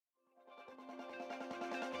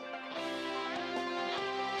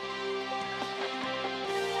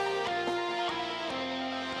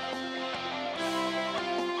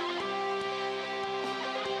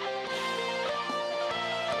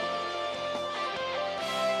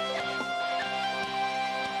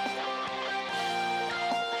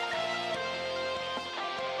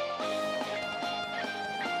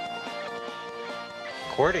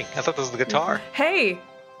recording. I thought this was the guitar. Hey,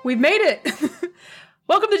 we've made it.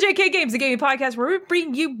 Welcome to JK Games, the gaming podcast where we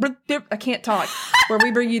bring you... I can't talk. Where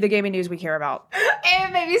we bring you the gaming news we care about.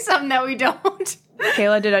 And maybe something that we don't.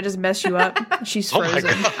 Kayla, did I just mess you up? She's frozen.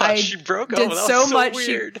 Oh my gosh, she broke. Did that so was much.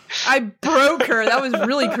 weird. I broke her. That was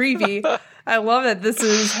really creepy. I love that this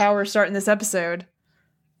is how we're starting this episode.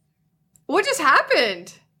 What just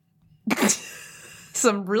happened?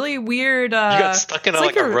 Some really weird... You got stuck in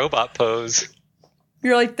like a robot pose.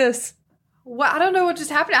 You're like this. Well, I don't know what just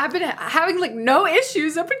happened. I've been having like no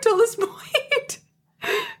issues up until this point.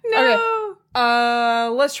 No. Okay.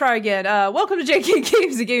 Let's try again. Welcome to JK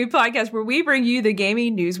Games, the gaming podcast where we bring you the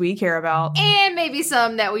gaming news we care about. And maybe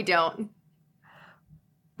some that we don't.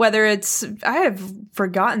 Whether it's... I have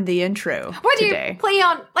forgotten the intro Why do today.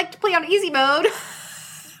 you like to play on easy mode?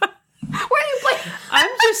 Why do you play?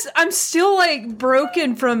 I'm still like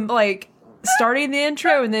broken from like starting the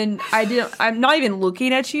intro and then I'm not even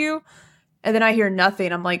looking at you and then I hear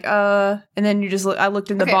nothing. I'm like, and then I looked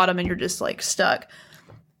in the bottom and you're just like stuck.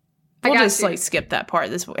 We'll just like skip that part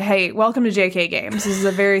this way. Hey, welcome to JK Games. This is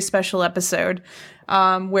a very special episode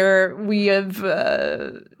where we have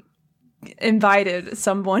invited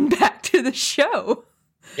someone back to the show.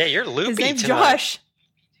 Yeah, you're loopy. His name's tonight. Josh.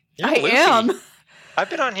 I am. I've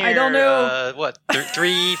been on here, I don't know.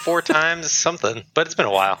 3-4 times, something, but it's been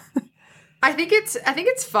a while. I think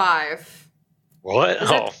it's 5. What?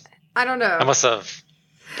 I don't know. I must have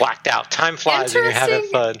blacked out. Time flies when you're having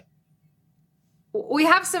fun. We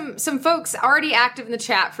have some folks already active in the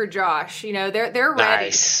chat for Josh. You know, they're ready.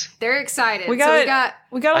 Nice. They're excited. We got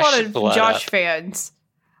a lot of Josh fans.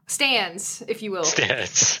 Stands, if you will.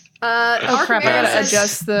 Stands. Oh crap! I gotta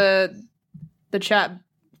adjust the chat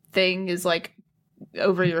thing is like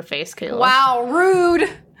over your face, Kayla. Wow, rude.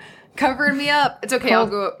 Covering me up. It's okay. I'll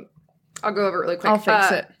go over it really quick. I'll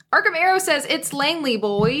fix it. Arkham Arrow says it's Langley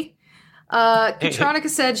boy. Katronica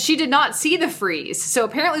said she did not see the freeze, so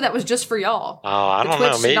apparently that was just for y'all. Oh, I don't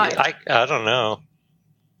know. Maybe I don't know.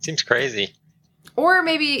 Seems crazy. Or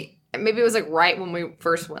maybe it was like right when we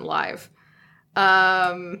first went live.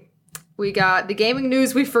 We got the gaming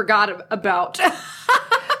news we forgot about.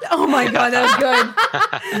 Oh my god, that was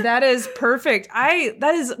good. That is perfect.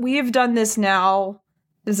 We have done this now.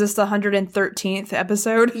 Is this the 113th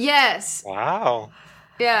episode? Yes. Wow.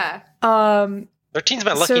 Yeah. 13's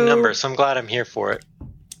my lucky number, so I'm glad I'm here for it.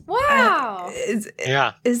 Wow. Is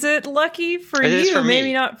it lucky for it you? For Maybe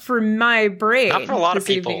me. not for my brain. Not for a lot of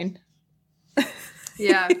people. Evening.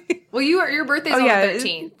 Yeah. Well, your birthday's on the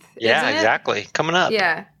 13th. Yeah, isn't it? exactly. Coming up.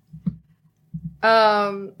 Yeah.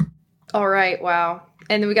 All right. Wow.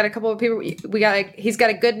 And then we got a couple of people. He's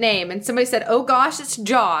got a good name, and somebody said, "Oh gosh, it's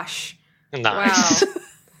Josh." Nice. Wow.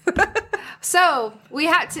 So we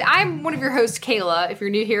had to. I'm one of your hosts, Kayla. If you're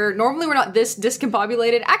new here, normally we're not this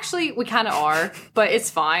discombobulated. Actually, we kind of are, but it's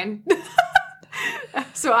fine.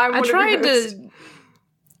 So I was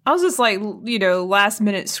just like, last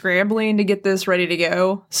minute scrambling to get this ready to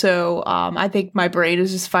go. So I think my brain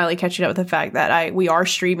is just finally catching up with the fact that we are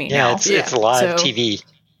streaming now. It's live TV.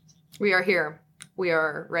 We are here. We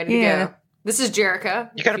are ready to go. This is Jerica.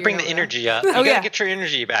 You got to bring the energy up. You got to get your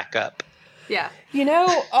energy back up. Yeah.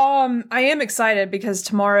 I am excited because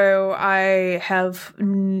tomorrow I have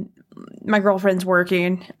my girlfriend's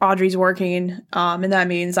working, Audrey's working, and that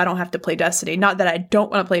means I don't have to play Destiny. Not that I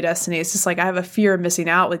don't want to play Destiny. It's just like I have a fear of missing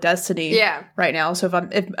out with Destiny right now. So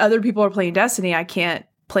if other people are playing Destiny, I can't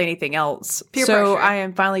play anything else. Peer so pressure. I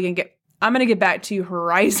am finally I'm going to get back to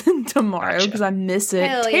Horizon tomorrow because I miss it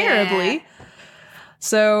terribly. Yeah.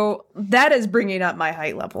 So that is bringing up my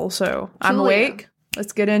height level. So I'm awake.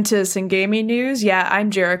 Let's get into some gaming news. Yeah,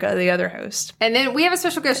 I'm Jerica, the other host. And then we have a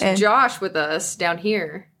special guest, Josh, with us down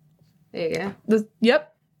here. There you go.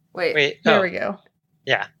 Yep. Wait. There we go.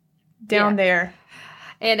 Yeah. Down there.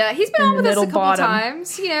 And he's been on with us a couple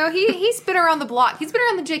times. He's been around the block. He's been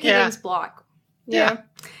around the JK Games block. Yeah.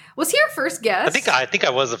 Was he our first guest? I think I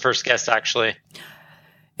was the first guest, actually.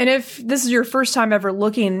 And if this is your first time ever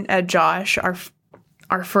looking at Josh,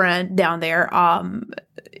 our friend down there,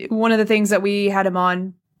 one of the things that we had him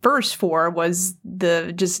on first for was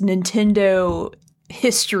the just Nintendo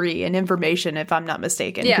history and information, if I'm not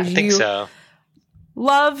mistaken. Yeah, I think so.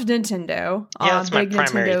 Love Nintendo. Yeah, that's my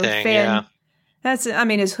primary Nintendo thing, fan. yeah. That's,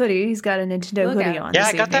 his hoodie. He's got a Nintendo hoodie on. Yeah,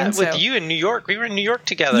 I got that with you in New York. We were in New York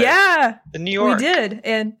together. Yeah. In New York. We did.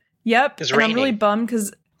 And, yep. It was and raining. I'm really bummed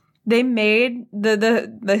because they made the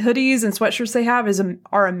hoodies and sweatshirts they have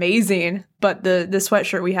are amazing, but the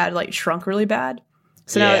sweatshirt we had like shrunk really bad.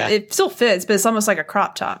 So now it still fits, but it's almost like a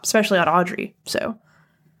crop top, especially on Audrey. So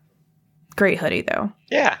great hoodie though.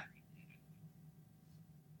 Yeah.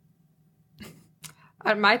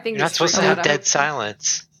 My thing You're not just supposed to freaked have out. dead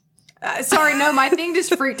silence. Sorry, no, my thing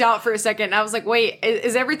just freaked out for a second. I was like, wait,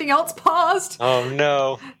 is everything else paused? Oh,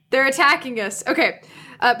 no. They're attacking us. Okay.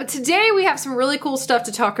 But today we have some really cool stuff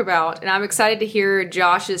to talk about, and I'm excited to hear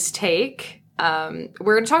Josh's take. We're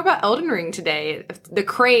going to talk about Elden Ring today, the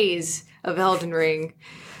craze of Elden Ring,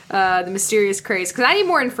 the mysterious craze, because I need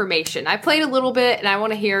more information. I played a little bit, and I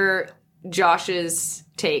want to hear Josh's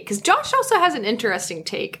take, because Josh also has an interesting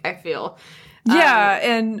take, I feel. Yeah,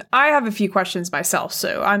 and I have a few questions myself,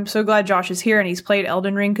 so I'm so glad Josh is here and he's played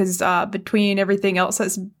Elden Ring, because between everything else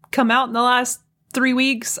that's come out in the last 3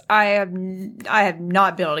 weeks, I have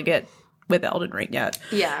not been able to get with Elden Ring yet.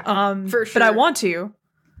 Yeah, for sure. But I want to.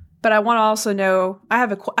 But I want to also know, I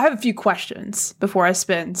have a few questions before I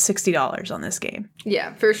spend $60 on this game.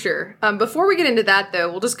 Yeah, for sure. Before we get into that,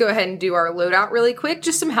 though, we'll just go ahead and do our loadout really quick.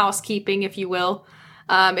 Just some housekeeping, if you will.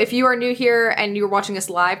 If you are new here and you're watching us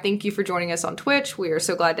live, thank you for joining us on Twitch. We are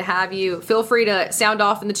so glad to have you. Feel free to sound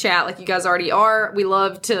off in the chat like you guys already are. We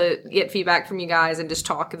love to get feedback from you guys and just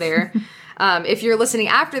talk there. If you're listening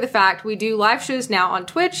after the fact, we do live shows now on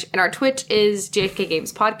Twitch, and our Twitch is JFK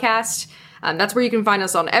Games Podcast. That's where you can find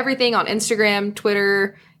us on everything, on Instagram,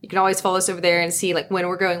 Twitter. You can always follow us over there and see like when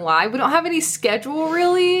we're going live. We don't have any schedule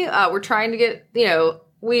really. We're trying to get,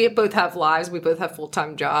 we both have lives. We both have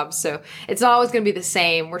full-time jobs. So it's not always going to be the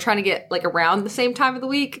same. We're trying to get like around the same time of the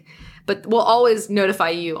week, but we'll always notify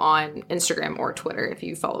you on Instagram or Twitter if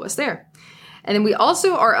you follow us there. And then we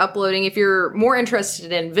also are uploading, if you're more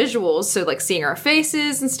interested in visuals, so like seeing our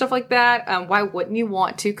faces and stuff like that, why wouldn't you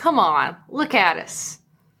want to? Come on, look at us.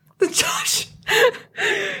 Josh.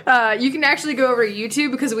 You can actually go over to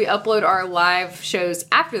YouTube because we upload our live shows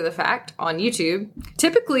after the fact on YouTube.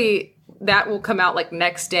 Typically, that will come out like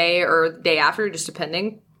next day or the day after, just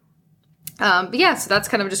depending. But yeah, so that's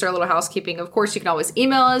kind of just our little housekeeping. Of course, you can always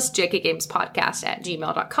email us,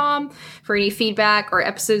 jkgamespodcast@gmail.com for any feedback or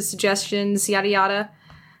episode suggestions, yada yada.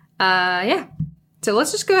 Yeah. So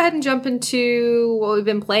let's just go ahead and jump into what we've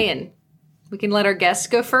been playing. We can let our guests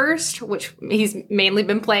go first, which he's mainly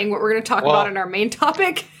been playing what we're going to talk about in our main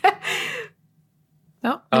topic.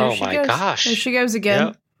 Oh my gosh. There she goes again.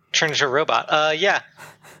 Yep. Turned into a robot. Yeah.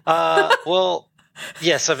 Well,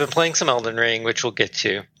 yes, I've been playing some Elden Ring, which we'll get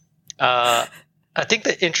to. I think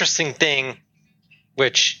the interesting thing,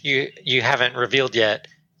 which you haven't revealed yet,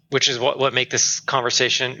 which is what make this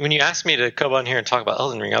conversation. When you asked me to come on here and talk about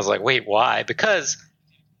Elden Ring, I was like, wait, why? Because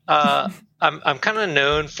I'm kind of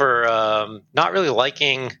known for not really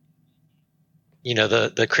liking,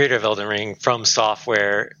 the creator of Elden Ring, From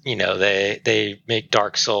Software. They make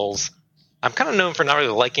Dark Souls. I'm kind of known for not really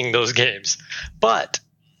liking those games, but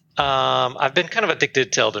I've been kind of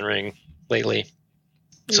addicted to Elden Ring lately.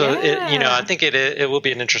 So I think it will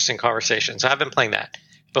be an interesting conversation. So I've been playing that.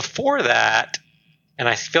 Before that, and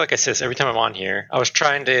I feel like I say this every time I'm on here, I was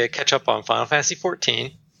trying to catch up on Final Fantasy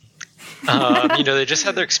 14. They just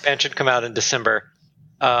had their expansion come out in December,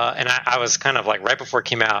 and I was kind of like right before it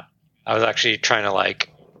came out. I was actually trying to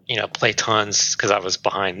play tons because I was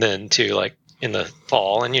behind then too, like in the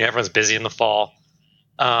fall, and everyone's busy in the fall.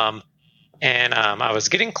 And I was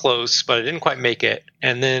getting close, but I didn't quite make it.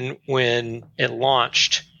 And then when it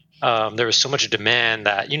launched, there was so much demand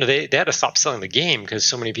that they had to stop selling the game because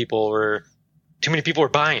too many people were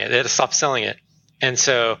buying it. They had to stop selling it, and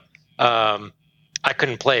so I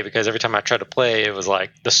couldn't play because every time I tried to play, it was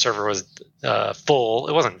like the server was full.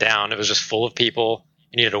 It wasn't down; it was just full of people.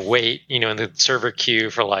 You needed to wait, in the server queue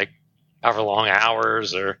for like however long,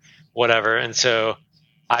 hours or whatever. And so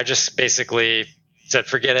I just basically said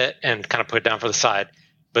forget it and kind of put it down for the side.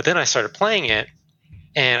 But then I started playing it,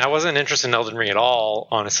 and I wasn't interested in Elden Ring at all,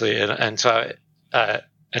 honestly. And so I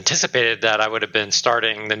anticipated that I would have been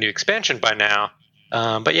starting the new expansion by now.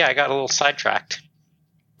 But yeah, I got a little sidetracked.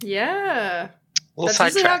 Yeah. That's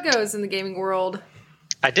usually how it goes in the gaming world.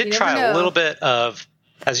 I did try a little bit of,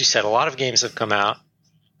 as you said, a lot of games have come out.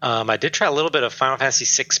 I did try a little bit of Final Fantasy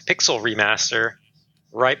VI Pixel Remaster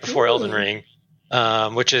right before Elden Ring,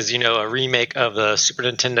 which is, a remake of the Super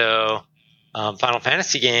Nintendo Final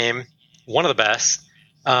Fantasy game, one of the best.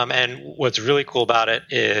 And what's really cool about it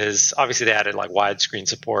is obviously they added like widescreen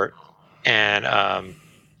support and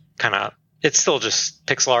it's still just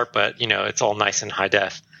pixel art, but it's all nice and high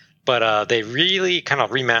def. But they really kind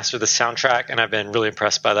of remastered the soundtrack, and I've been really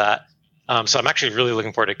impressed by that. So I'm actually really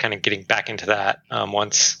looking forward to kind of getting back into that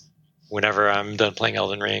whenever I'm done playing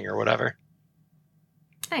Elden Ring or whatever.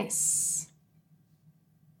 Nice.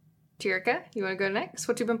 Jirka, you want to go next?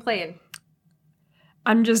 What you been playing?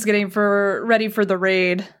 I'm just getting ready for the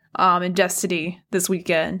raid in Destiny this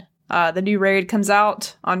weekend. The new raid comes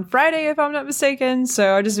out on Friday, if I'm not mistaken.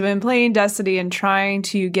 So I've just been playing Destiny and trying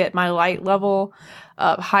to get my light level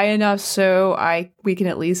up high enough so we can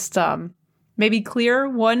at least maybe clear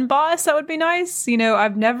one boss. That would be nice. You know,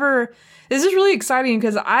 this is really exciting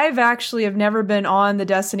because I've never been on the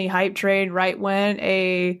Destiny hype train right when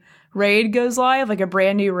a raid goes live, like a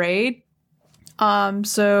brand new raid.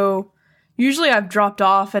 So usually I've dropped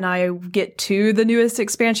off and I get to the newest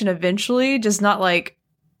expansion eventually, just not like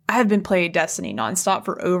I have been playing Destiny nonstop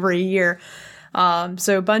for over a year.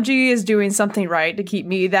 So Bungie is doing something right to keep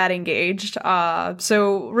me that engaged.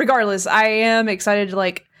 So regardless, I am excited to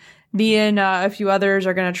like me and a few others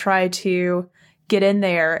are going to try to get in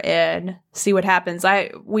there and see what happens.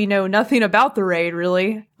 We know nothing about the raid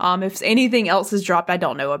really. If anything else is dropped, I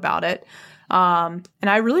don't know about it. And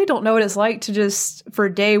I really don't know what it's like to just for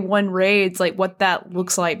day one raids, like what that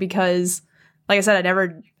looks like, because like I said,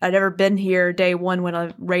 I'd never been here day one when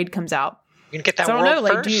a raid comes out. You can get that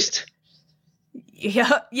world first.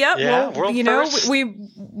 Well, world you know, first.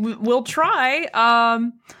 we'll try.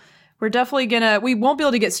 We're definitely we won't be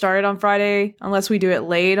able to get started on Friday unless we do it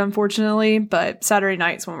late, unfortunately, but Saturday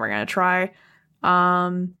night's when we're going to try.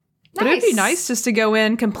 But it'd be nice just to go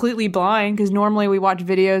in completely blind, because normally we watch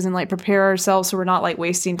videos and like prepare ourselves so we're not like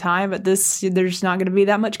wasting time, but there's not going to be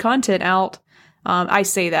that much content out. I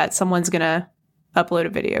say that someone's going to upload a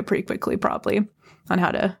video pretty quickly probably on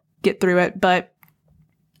how to get through it, but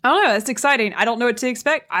I don't know. It's exciting. I don't know what to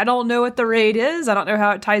expect. I don't know what the raid is. I don't know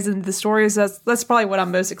how it ties into the story. So that's probably what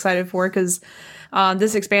I'm most excited for, because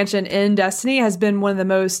this expansion in Destiny has been one of the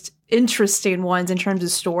most interesting ones in terms of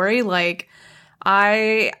story. Like,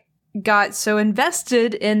 I got so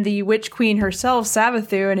invested in the Witch Queen herself,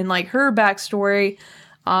 Savathun, and like her backstory,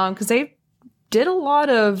 because they did a lot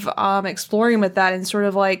of exploring with that, and sort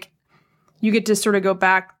of like you get to sort of go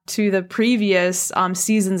back to the previous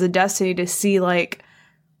seasons of Destiny to see like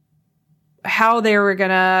how they were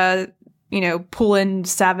gonna, you know, pull in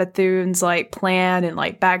Savathun's like plan and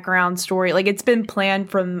like background story. Like, it's been planned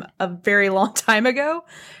from a very long time ago,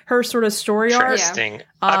 her sort of story arc. Interesting.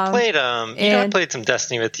 I played I played some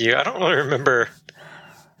Destiny with you. I don't really remember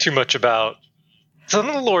too much about some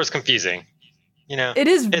of the lore is confusing. You know,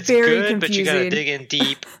 it's very good, confusing. but you gotta dig in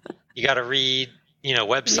deep. You gotta read, you know,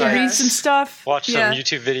 websites, read some stuff, watch some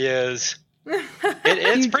YouTube videos.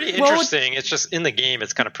 It's pretty interesting. It's just in the game,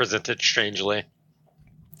 it's kind of presented strangely,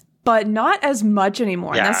 but not as much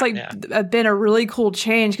anymore. And that's been a really cool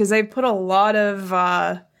change, because they've put a lot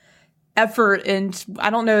of effort into, I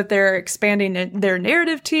don't know if they're expanding their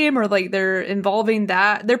narrative team or like they're involving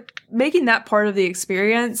that. They're making that part of the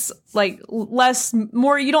experience like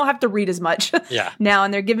more. You don't have to read as much now,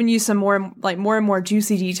 and they're giving you some more and more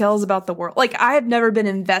juicy details about the world. Like, I have never been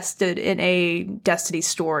invested in a Destiny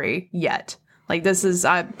story yet. Like, this is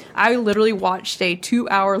I literally watched a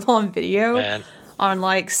 2-hour long video on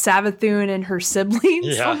like Savathun and her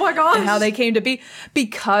siblings. Oh my gosh. And how they came to be,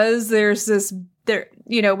 because there's this there,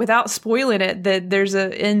 you know, without spoiling it, that there's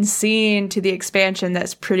an end scene to the expansion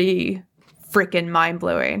that's pretty freaking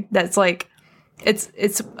mind-blowing. That's like,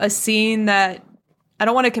 it's a scene that I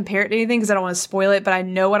don't want to compare it to anything because I don't want to spoil it, but I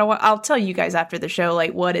know what I'll tell you guys after the show,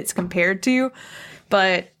 like what it's compared to.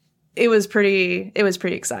 But it was pretty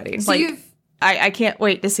exciting. So like, I can't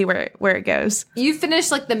wait to see where it goes. You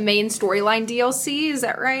finished like the main storyline DLC, is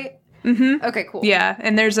that right? Mm-hmm. Okay, cool. Yeah,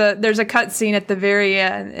 and there's a cut scene at the very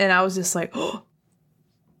end, and I was just like, oh,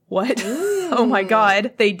 what? Oh my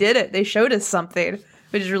god, they did it. They showed us something,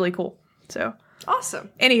 which is really cool. So awesome.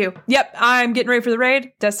 Anywho, yep, I'm getting ready for the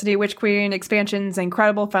raid. Destiny Witch Queen expansion's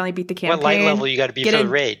incredible. Finally beat the campaign. What light level you got to be for the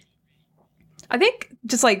raid? I think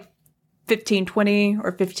just like 1520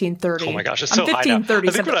 or 1530. Oh my gosh, it's so high now. I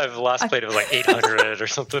think when I've last played it was like 800 or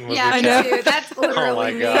something. Yeah, I know. Dude, that's literally oh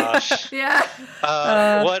my gosh. Yeah.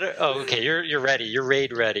 Okay, you're ready. You're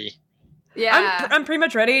raid ready. Yeah. I'm pretty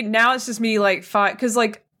much ready. Now it's just me like because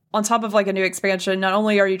like on top of like a new expansion, not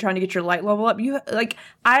only are you trying to get your light level up, you like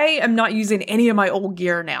I am not using any of my old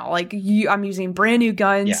gear now. Like I'm using brand new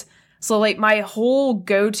guns. Yeah. So like my whole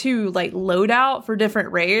go-to like loadout for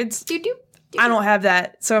different raids. I don't have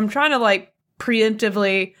that. So I'm trying to like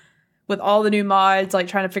preemptively with all the new mods, like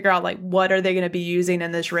trying to figure out like what are they going to be using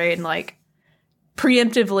in this raid and like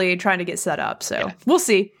preemptively trying to get set up. So we'll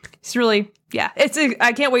see. It's really,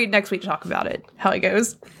 I can't wait next week to talk about it, how it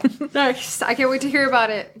goes. Nice. I can't wait to hear about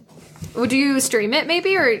it. Would you stream it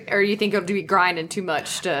maybe, or you think it'll be grinding too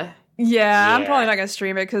much to? Yeah, I'm probably not going to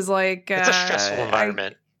stream it because like it's a stressful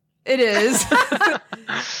environment. It is.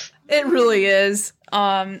 It really is.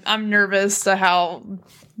 I'm nervous to how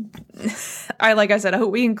like I said, I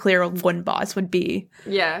hope we can clear one boss would be.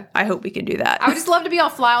 Yeah. I hope we can do that. I would just love to be all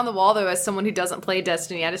fly on the wall, though, as someone who doesn't play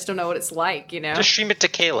Destiny. I just don't know what it's like, you know? Just stream it to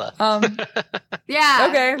Kayla. Yeah.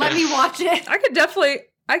 Okay. Let me watch it. I could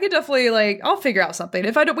definitely like, I'll figure out something.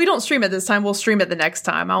 If we don't stream it this time, we'll stream it the next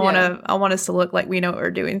time. I want us to look like we know what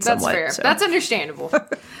we're doing somewhat. That's fair. So. That's understandable.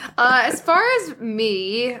 As far as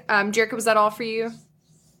me, Jericho, was that all for you?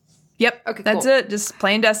 Yep. Okay, that's cool. it. Just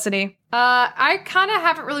playing Destiny. I kind of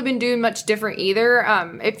haven't really been doing much different either.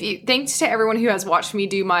 Thanks to everyone who has watched me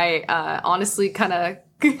do my honestly kind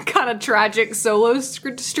of tragic solo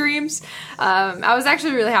streams. I was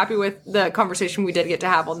actually really happy with the conversation we did get to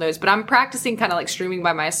have on those, but I'm practicing kind of like streaming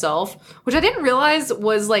by myself, which I didn't realize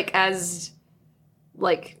was like as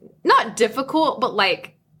like not difficult, but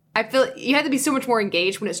like I feel you have to be so much more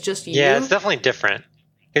engaged when it's just you. Yeah, it's definitely different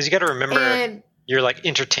because you got to remember you're like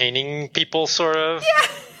entertaining people, sort of.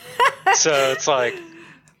 Yeah. So it's like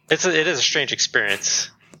it is a strange experience.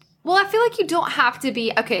 Well, I feel like you don't have to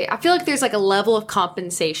be okay. I feel like there's like a level of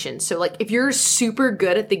compensation. So like if you're super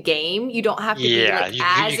good at the game, you don't have to be like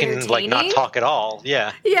as you can like not talk at all.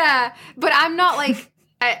 Yeah. Yeah, but I'm not like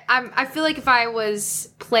I feel like if I was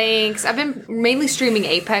playing, because I've been mainly streaming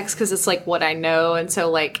Apex because it's like what I know, and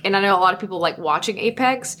so like, and I know a lot of people like watching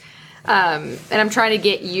Apex, and I'm trying to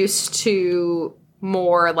get used to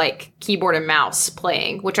more like keyboard and mouse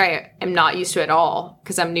playing, which I am not used to at all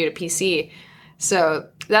because I'm new to PC. So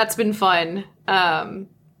that's been fun.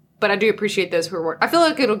 But I do appreciate those who are I feel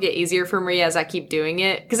like it'll get easier for me as I keep doing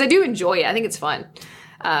it because I do enjoy it. I think it's fun.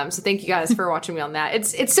 So thank you guys for watching me on that.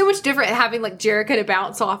 It's so much different having like Jericho to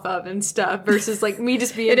bounce off of and stuff versus like me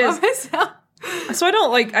just being by myself. So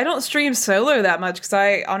I don't stream solo that much because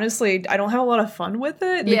I don't have a lot of fun with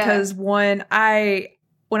it because when I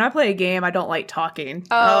play a game, I don't like talking.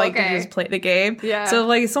 I like to just play the game. Yeah. So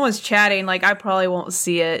like if someone's chatting, like I probably won't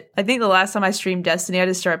see it. I think the last time I streamed Destiny, I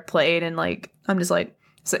just started playing and like I'm just like,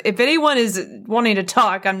 so if anyone is wanting to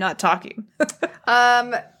talk, I'm not talking.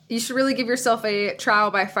 You should really give yourself a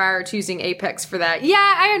trial by fire choosing Apex for that.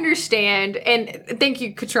 Yeah, I understand. And thank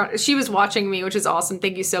you, Katron. She was watching me, which is awesome.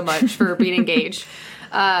 Thank you so much for being engaged.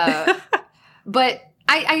 But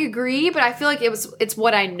I agree, but I feel like it's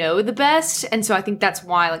what I know the best. And so I think that's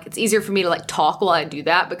why like it's easier for me to like talk while I do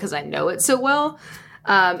that because I know it so well.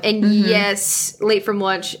 Yes, late from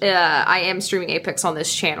lunch, I am streaming Apex on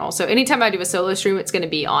this channel. So anytime I do a solo stream, it's going to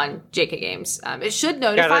be on JK Games. It should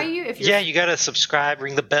notify you if you're... Yeah, you got to subscribe,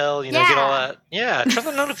 ring the bell, get all that. Yeah, turn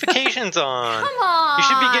the notifications on. Come on. You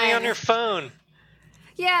should be getting on your phone.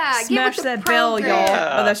 Yeah, smash that bell, y'all.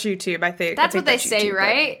 Oh, that's YouTube, I think. That's what they say, YouTube,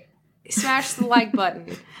 right? Smash the like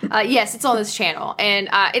button. Yes, it's on this channel. And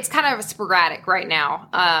it's kind of sporadic right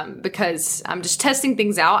now because I'm just testing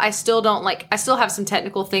things out. I still have some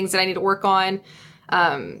technical things that I need to work on.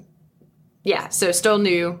 Yeah, so still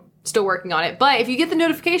new, still working on it. But if you get the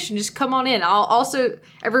notification, just come on in. I'll also,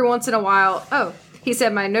 every once in a while, he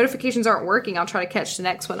said my notifications aren't working. I'll try to catch the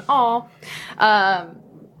next one. I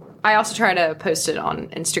also try to post it on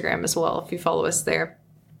Instagram as well if you follow us there.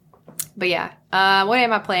 But yeah, what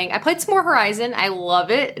am I playing? I played some more Horizon. I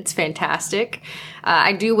love it. It's fantastic.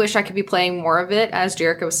 I do wish I could be playing more of it, as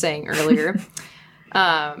Jericho was saying earlier.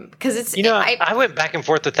 Because it's... I went back and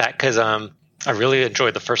forth with that because I really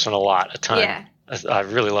enjoyed the first one a ton. Yeah. I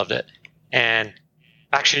really loved it. And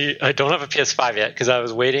actually, I don't have a PS5 yet because I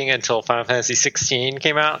was waiting until Final Fantasy 16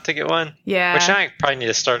 came out to get one. Yeah. Which I probably need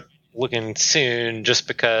to start looking soon just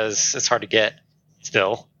because it's hard to get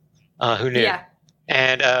still. Who knew? Yeah.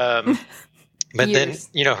 And but then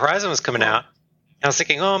Horizon was coming out, and I was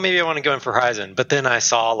thinking, oh, maybe I want to go in for Horizon. But then I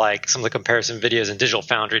saw like some of the comparison videos, and Digital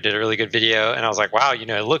Foundry did a really good video, and I was like, wow,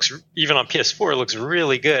 it looks, even on PS4, it looks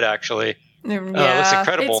really good actually. Yeah, it looks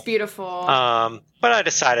incredible. It's beautiful. But I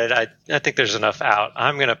decided I think there's enough out.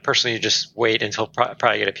 I'm gonna personally just wait until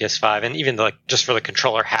probably get a PS5, and even like just for the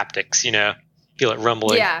controller haptics, feel it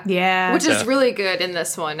rumbling. Yeah. Which is really good in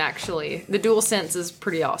this one, actually. The DualSense is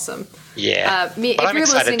pretty awesome. Yeah. But I'm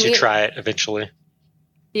excited to try it eventually.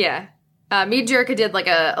 Yeah. Me and Jericho did like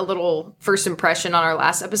a little first impression on our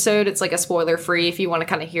last episode. It's like a spoiler free if you want to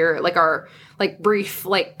kind of hear like our like brief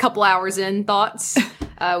like couple hours in thoughts.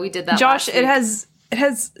 We did that. Josh, last week. It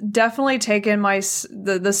has definitely taken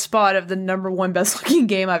the spot of the number one best looking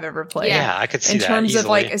game I've ever played. Yeah, I could see that in terms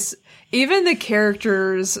easily. of like even the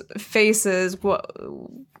characters' faces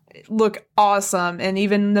look awesome, and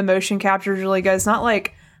even the motion capture is really good. It's not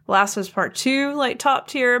like Last of Us Part 2, like top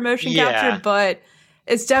tier motion capture, but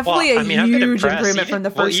it's definitely a huge improvement from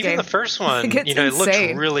the first game. Even the first one, it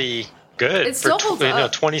looked really good. It still holds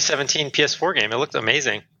up. 2017 PS4 game. It looked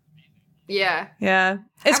amazing. Yeah. Yeah.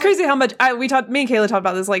 It's crazy how much me and Kayla talked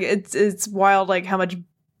about this. Like, it's wild, like, how much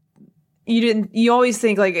you always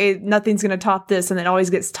think, like, nothing's going to top this, and it always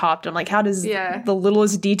gets topped. I'm like, how does the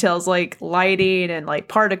littlest details, like lighting and, like,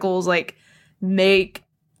 particles, like, make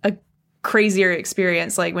a crazier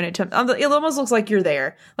experience? Like, when it almost looks like you're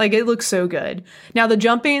there. Like, it looks so good. Now, the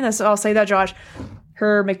jumping, I'll say that, Josh,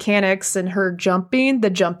 her mechanics and her the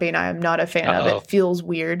jumping, I am not a fan of. It feels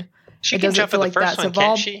weird. She can jump in the first one,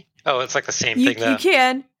 can't she? Oh, it's like the same thing, though. You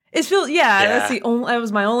can. That's the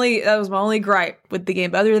only. That was my only gripe with the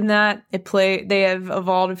game. But other than that, they have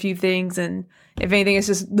evolved a few things, and if anything, it's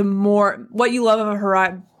just the more what you love of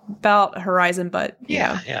about Horizon, but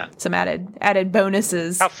some added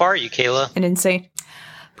bonuses. How far are you, Kayla? And insane.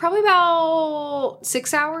 Probably about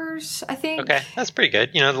 6 hours, I think. Okay, that's pretty good.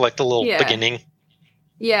 You know, like the little beginning.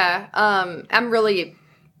 Yeah, I'm really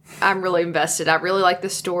invested. I really like the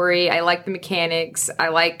story. I like the mechanics.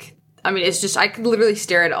 It's just, I could literally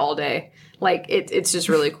stare at it all day. Like, it's just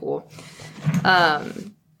really cool.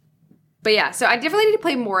 But yeah, so I definitely need to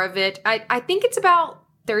play more of it. I think it's about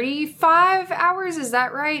 35 hours. Is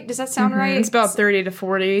that right? Does that sound right? It's about 30 to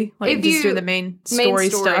 40. Like, if just do the main story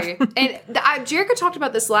stuff. And Jerica talked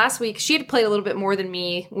about this last week. She had played a little bit more than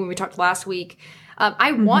me when we talked last week.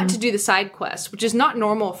 I want to do the side quest, which is not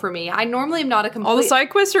normal for me. I normally am not a all the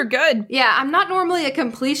side quests are good. Yeah, I'm not normally a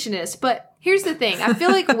completionist, but here's the thing. I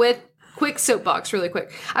feel like with quick soapbox, really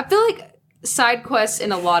quick. I feel like side quests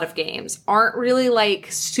in a lot of games aren't really,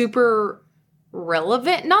 like, super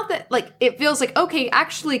relevant. Not that, like, it feels like, okay,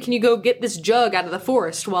 actually, can you go get this jug out of the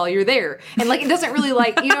forest while you're there? And, like, it doesn't really,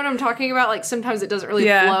 like, you know what I'm talking about? Like, sometimes it doesn't really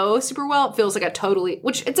flow super well. It feels like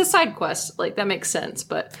which it's a side quest. Like, that makes sense,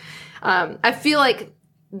 but I feel like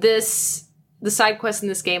the side quests in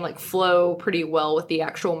this game, like, flow pretty well with the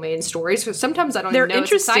actual main story. So sometimes I don't even know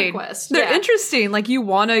it's a side quest. They're interesting. Like, you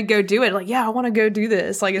want to go do it. Like, I want to go do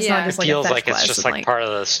this. Like, it's not just like feels a fetch like quest. It's just like part of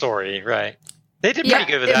the story, right? They did pretty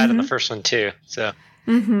good with that in the first one too. So.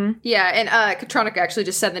 Yeah, and Katronica actually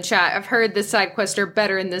just said in the chat, I've heard the side quests are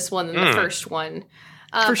better in this one than the first one.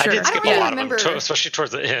 For sure. I did skip a lot of them, especially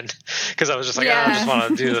towards the end, because I was just like, I just want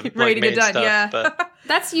to do the main stuff. But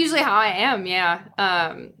that's usually how I am,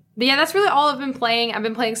 but yeah, that's really all I've been playing. I've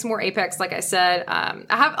been playing some more Apex, like I said. I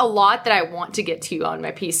have a lot that I want to get to on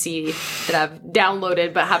my PC that I've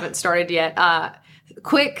downloaded but haven't started yet.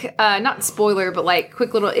 Quick, not spoiler, but like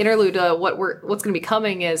quick little interlude to what's going to be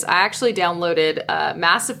coming is I actually downloaded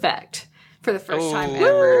Mass Effect for the first time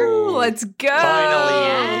ever. Ooh, let's go!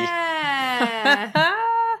 Finally! Yeah.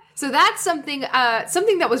 So that's something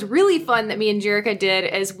that was really fun that me and Jerica did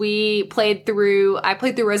is I played through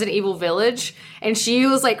Resident Evil Village, and she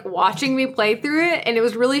was like watching me play through it, and it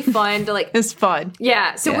was really fun to like. It's fun.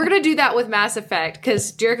 Yeah. So we're going to do that with Mass Effect,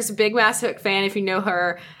 because Jerica's a big Mass Effect fan, if you know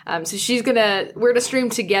her. So we're going to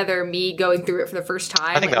stream together, me going through it for the first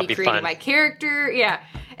time. I think that'll be creating fun. My character. Yeah.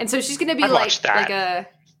 And so she's going to be like a...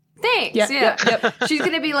 Thanks. Yep. She's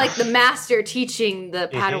going to be like the master teaching the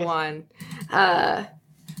Padawan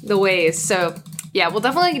the ways. So yeah, we'll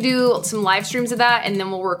definitely do some live streams of that, and then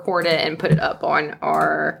we'll record it and put it up on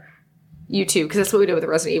our YouTube, because that's what we did with the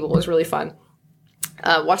Resident Evil. It was really fun.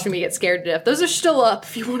 Watching me get scared to death. Those are still up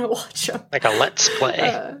if you want to watch them. Like a let's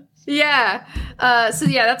play. Yeah. So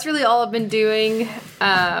yeah, that's really all I've been doing.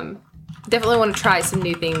 Definitely want to try some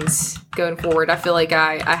new things going forward. I feel like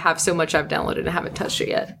I have so much I've downloaded and haven't touched it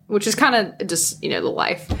yet, which is kind of just, the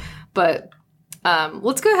life. But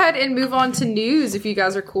let's go ahead and move on to news if you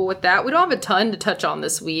guys are cool with that. We don't have a ton to touch on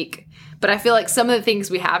this week, but I feel like some of the things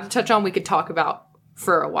we have to touch on we could talk about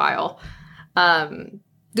for a while.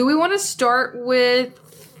 Do we want to start with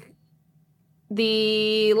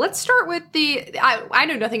let's start with I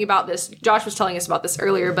know nothing about this. Josh was telling us about this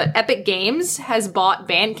earlier, but Epic Games has bought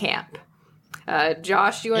Bandcamp.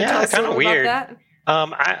 Josh, do you want to tell us a little about that?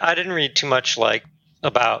 I didn't read too much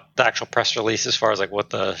about the actual press release as far as what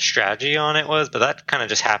the strategy on it was, but that kind of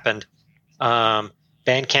just happened.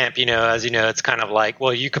 Bandcamp, as you know, it's kind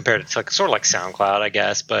of you compared it to sort of like SoundCloud, I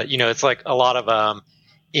guess, but it's like a lot of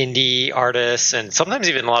indie artists and sometimes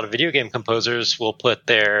even a lot of video game composers will put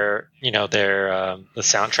their the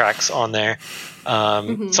soundtracks on there.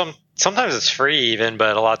 Sometimes it's free even,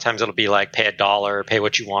 but a lot of times it'll be pay $1, pay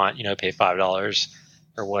what you want, pay $5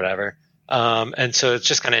 or whatever. And so it's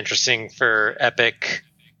just kind of interesting for Epic.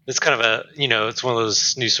 It's kind of it's one of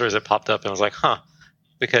those news stories that popped up and was like,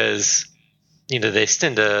 because they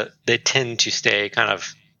tend to stay kind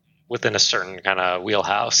of within a certain kind of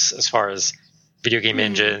wheelhouse as far as video game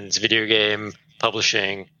engines, video game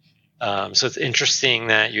publishing. So it's interesting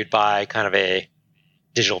that you'd buy kind of a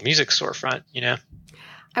digital music storefront,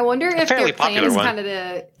 I wonder if fairly their plan popular is one. kind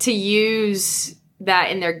of to use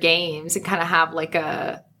that in their games and kind of have like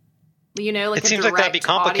a, like It a seems like that'd be direct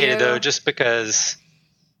complicated audio though, just because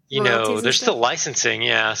royalties and there's still stuff? licensing.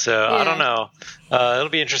 Yeah, so I don't know. It'll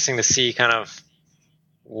be interesting to see kind of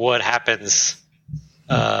what happens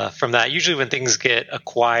from that. Usually, when things get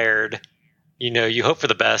acquired, you hope for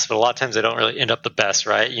the best, but a lot of times they don't really end up the best,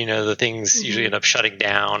 right? The things usually end up shutting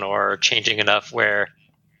down or changing enough where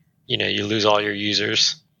you lose all your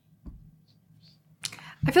users.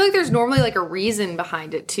 I feel like there's normally like a reason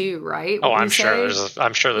behind it too, right? Oh, Would I'm you sure say?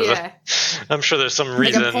 I'm sure there's some Like a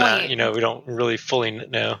reason that point. we don't really fully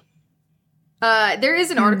know. There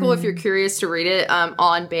is an article if you're curious to read it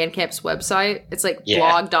on Bandcamp's website. It's like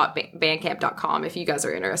blog.bandcamp.com if you guys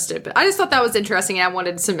are interested. But I just thought that was interesting and I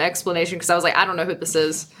wanted some explanation because I was like, I don't know who this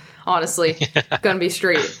is, honestly. Gonna be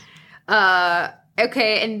straight.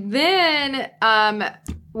 Okay, and then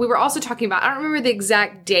we were also talking about, I don't remember the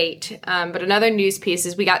exact date, but another news piece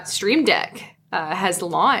is we got Stream Deck has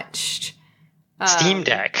launched. Steam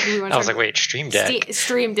Deck. I was like, wait, Stream Deck?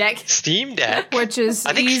 Stream Deck. Steam Deck? Which is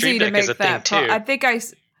I think easy Stream to Deck make is a that. thing, too. I think I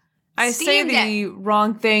say Steam the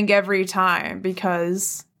wrong thing every time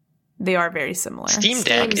because they are very similar. Steam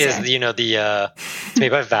Deck is, it's made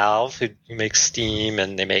by Valve, who makes Steam,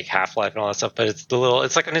 and they make Half-Life and all that stuff, but it's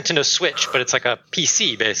like a Nintendo Switch, but it's like a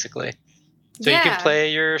PC, basically. So you can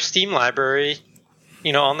play your Steam library,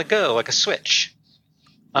 on the go, like a Switch.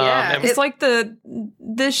 Yeah. It's like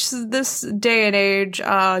this day and age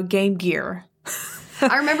Game Gear.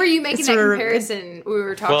 I remember you making that comparison. We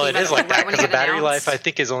were talking about it is like that because the battery life, I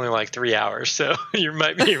think, is only like 3 hours. So you're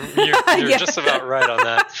just about right on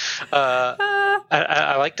that.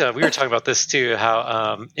 I liked. We were talking about this too.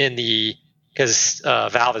 How because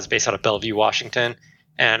Valve is based out of Bellevue, Washington,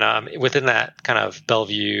 and within that kind of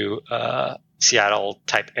Bellevue, Seattle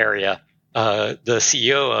type area, the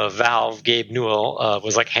CEO of Valve, Gabe Newell,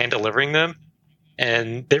 was like hand delivering them,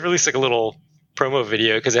 and they released like a little promo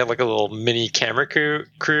video because they have like a little mini camera crew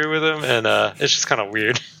with them, and it's just kind of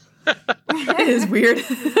weird. It is weird.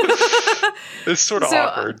 It's sort of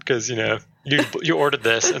awkward because you ordered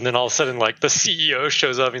this, and then all of a sudden like the CEO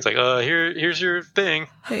shows up and he's like, here's your thing,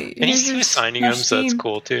 Hey, and he's signing them, so that's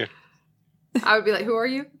cool too. I would be like, who are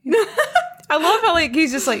you? I love how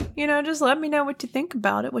he's just like, just let me know what you think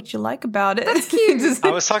about it, what you like about it. That's cute.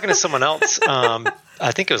 I was talking to someone else.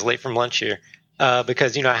 I think it was late from lunch here.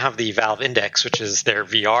 Because I have the Valve Index, which is their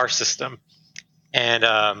VR system, and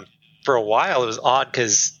for a while it was odd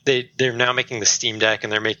because they're now making the Steam Deck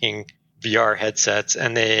and they're making VR headsets,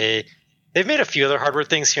 and they've made a few other hardware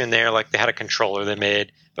things here and there, like they had a controller they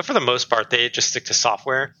made, but for the most part they just stick to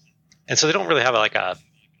software, and so they don't really have like a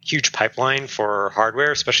huge pipeline for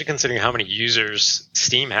hardware, especially considering how many users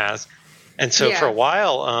Steam has. And so for a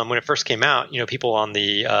while, when it first came out, people on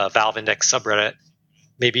the Valve Index subreddit,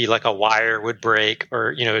 maybe like a wire would break,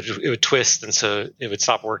 or it would twist, and so it would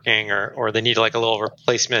stop working, or they need like a little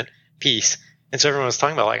replacement piece. And so everyone was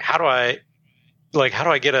talking about like how do I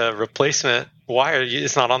get a replacement wire?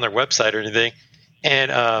 It's not on their website or anything.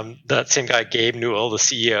 And that same guy, Gabe Newell, the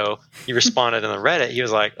CEO, he responded in the Reddit. He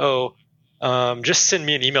was like, just send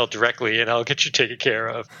me an email directly and I'll get you taken care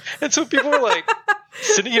of. And so people were like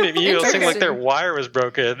sending him an email saying like their wire was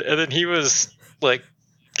broken, and then he was like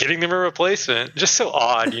getting them a replacement. Just so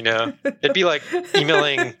odd, It'd be like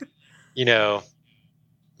emailing,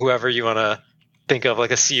 whoever you want to think of,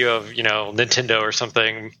 like a CEO of, Nintendo or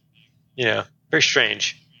something, very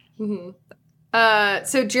strange. Mm-hmm.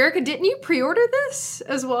 So Jerica, didn't you pre-order this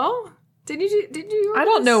as well? Did you? I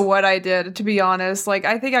don't know what I did, to be honest. Like,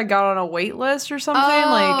 I think I got on a wait list or something.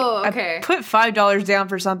 Okay. I put $5 down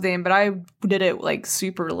for something, but I did it like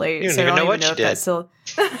super late. You don't even know what you did. That's still.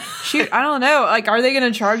 Shoot, I don't know. Like, are they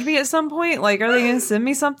going to charge me at some point? Like, are they going to send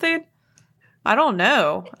me something? I don't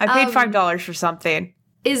know. I paid $5 for something.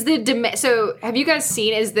 Is the demand? So, have you guys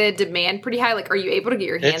seen? Is the demand pretty high? Like, are you able to get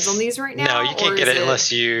your hands on these right now? No, you can't get it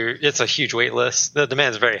unless it's a huge wait list. The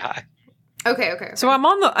demand's very high. Okay. So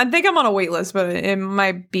I think I'm on a wait list, but it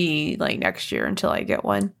might be like next year until I get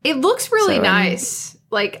one. It looks really nice.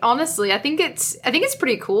 Like, honestly, I think it's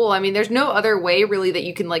pretty cool. I mean, there's no other way really that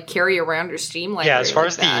you can like carry around your Steam library. Yeah, as far like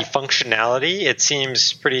as that. the functionality, it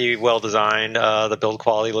seems pretty well designed. The build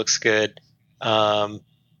quality looks good.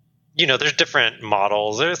 There's different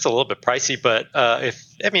models. It's a little bit pricey, but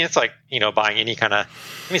it's like buying any kind of.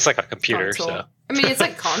 It's like a computer, console. so. I mean, it's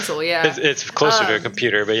like console, yeah. It's closer to a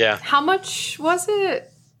computer, but yeah. How much was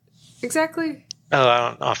it exactly? Oh, I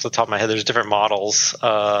don't, off the top of my head, there's different models.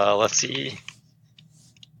 Let's see.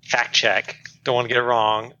 Fact check. Don't want to get it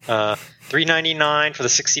wrong. $399 for the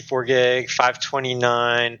 64 gig,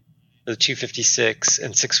 $529 for the 256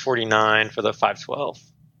 and 649 for the 512.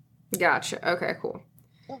 Gotcha. Okay, cool.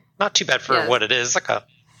 Not too bad for what it is. Like a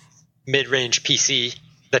mid-range PC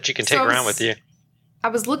that you can take around with you. I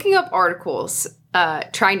was looking up articles,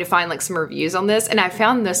 trying to find like some reviews on this, and I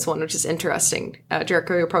found this one, which is interesting.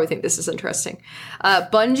 Jericho, you'll probably think this is interesting.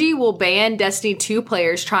 Bungie will ban Destiny 2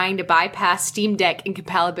 players trying to bypass Steam Deck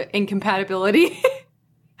incompatibility.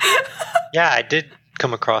 Yeah, I did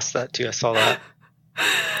come across that too. I saw that.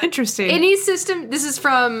 Interesting. Any system, this is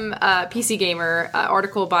from PC Gamer,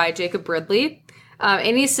 article by Jacob Bridley.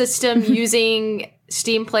 Any system using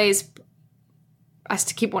Steam Play's, I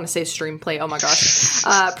keep wanting to say Stream Play, oh my gosh,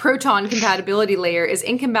 Proton compatibility layer is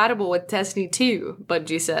incompatible with Destiny 2,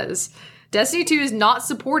 Bungie says. Destiny 2 is not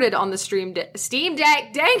supported on the Steam Deck.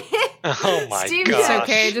 Dang it! Oh my Steam gosh. It's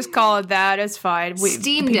okay. Just call it that. It's fine.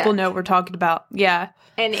 Steam people Deck. know what we're talking about. Yeah.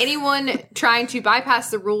 And anyone trying to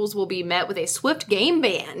bypass the rules will be met with a swift game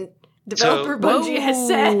ban, developer Bungie has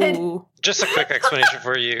said. Whoa. Just a quick explanation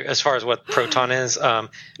for you as far as what Proton is.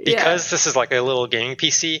 Because this is like a little gaming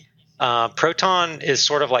PC, Proton is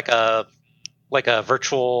sort of like a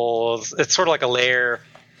virtual, it's sort of like a layer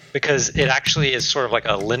because it actually is sort of like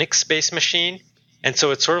a Linux-based machine. And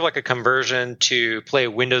so it's sort of like a conversion to play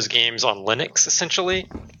Windows games on Linux, essentially.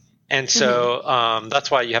 And so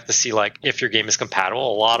that's why you have to see like if your game is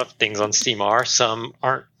compatible. A lot of things on Steam are. Some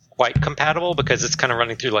aren't quite compatible because it's kind of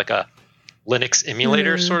running through like a Linux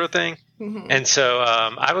emulator sort of thing. And so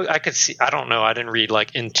I could see, I don't know, I didn't read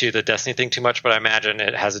like into the Destiny thing too much, but I imagine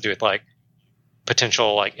it has to do with like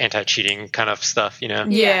potential like anti-cheating kind of stuff, you know,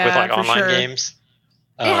 Yeah, with like for online sure. games.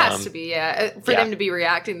 It has to be, for them to be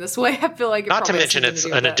reacting this way. I feel like it Not to probably has mention something it's to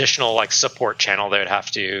do an with that. additional like support channel they would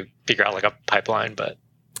have to figure out like a pipeline, but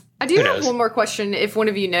I do who have knows? one more question. If one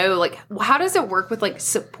of you know, like, how does it work with like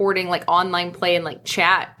supporting like online play and like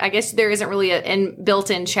chat? I guess there isn't really a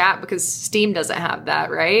built-in chat because Steam doesn't have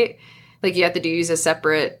that, right? Like you have to use a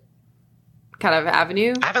separate kind of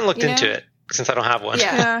avenue. I haven't looked into it since I don't have one.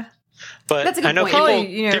 Yeah. Yeah. But That's a good I know point. people,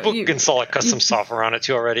 Probably, you know, people you- can install like custom software on it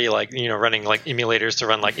too already, like, you know, running like emulators to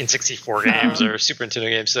run like N64 games or Super Nintendo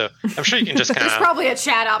games. So I'm sure you can just kind There's of, probably a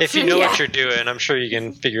chat option. if you know yeah. what you're doing, I'm sure you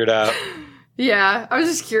can figure it out. Yeah, I was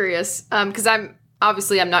just curious because I'm not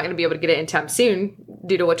going to be able to get it anytime soon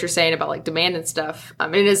due to what you're saying about like demand and stuff.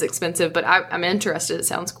 It is expensive, but I'm interested. It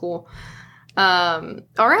sounds cool. All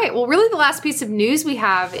right. Well, really, the last piece of news we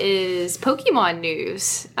have is Pokemon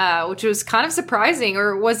news, which was kind of surprising.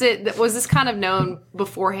 Or was this kind of known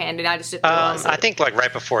beforehand and I just didn't realize I it? think like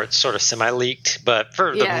right before it's sort of semi-leaked, but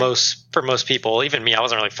for most people, even me, I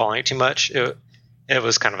wasn't really following it too much. It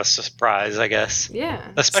was kind of a surprise, I guess.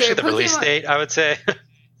 Yeah. Especially So the release Pokemon- date, I would say.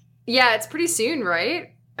 Yeah, it's pretty soon,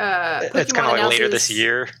 right? It's kind Pokemon of like later announces this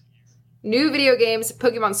year. New video games,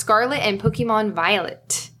 Pokemon Scarlet and Pokemon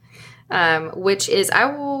Violet. Which is, I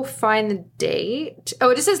will find the date.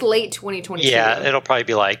 Oh, it just says late 2022. Yeah, it'll probably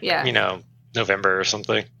be like, Yeah. you know, November or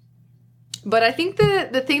something. But I think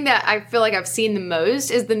the thing that I feel like I've seen the most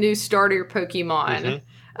is the new starter Pokemon.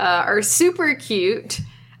 Are super cute.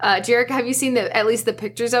 Jarek, have you seen at least the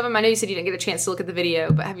pictures of them? I know you said you didn't get a chance to look at the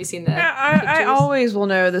video, but have you seen the I pictures? always will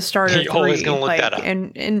know the starter You're always 3, gonna look like, that up.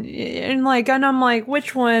 and like, and I'm like,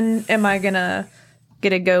 which one am I gonna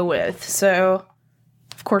go with? So,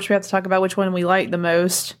 of course, we have to talk about which one we like the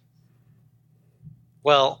most.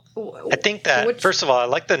 Well, I think that first of all, I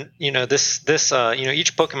like this you know,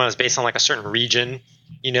 each Pokemon is based on like a certain region.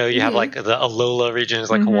 You know, you have like the Alola region is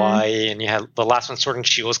like Hawaii, and you have the last one, Sword and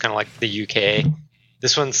Shield, is kind of like the UK.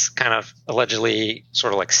 This one's kind of allegedly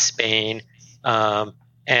sort of like Spain.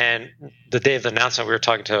 And the day of the announcement, we were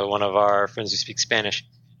talking to one of our friends who speak Spanish,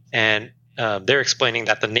 and they're explaining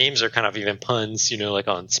that the names are kind of even puns, you know, like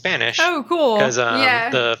on Spanish. Oh, cool! Because Yeah.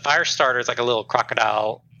 the fire starter is like a little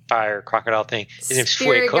fire crocodile thing. His name's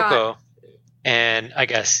Spirit Fuecoco. And I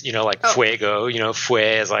guess, you know, like fuego, you know, fue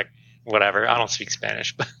is like whatever. I don't speak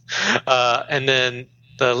Spanish. But and then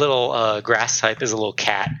the little grass type is a little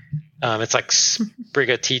cat. It's like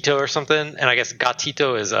Sprigatito or something. And I guess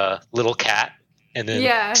Gatito is a little cat. And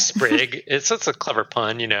then Sprig, it's a clever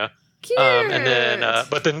pun, you know. Cute. And then,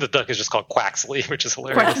 but then the duck is just called Quaxley, which is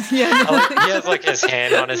hilarious. Yeah. He has like his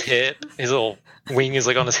hand on his hip. His little wing is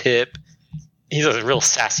like on his hip. He's a real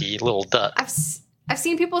sassy little duck. I've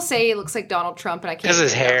seen people say he looks like Donald Trump, and I can't. Because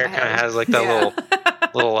his get it out hair of my kind of head. has like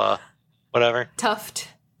that little whatever. tuft.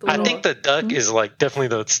 I think the duck is like definitely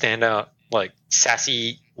the standout, like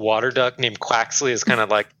sassy water duck named Quaxley is kind of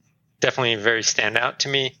like definitely very standout to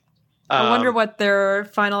me. I wonder what their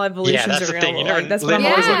final evolutions Yeah, that's are the going to thing. You look never like. That's what I'm they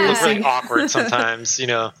always look looking to really see. awkward sometimes. You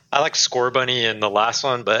know, I like Score Bunny in the last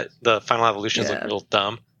one, but the final evolutions look real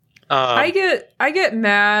dumb. I get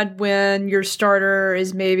mad when your starter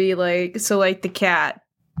is maybe like the cat,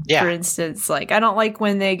 for instance. Like I don't like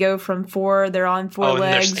when they go from 4, they're on 4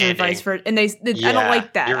 legs or vice versa. And I don't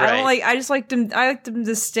like that. Right. I like them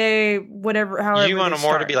to stay however. You want them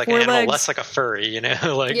more to be like an animal, less like a furry,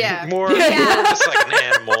 like more just like an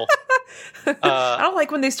animal. I don't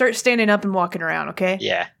like when they start standing up and walking around. Okay.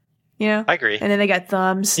 Yeah. I agree. And then they got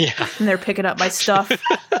thumbs. Yeah. And they're picking up my stuff.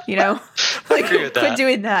 I agree with that. Quit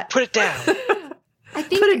doing that. Put it down. Put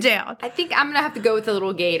it down. I think I'm gonna have to go with the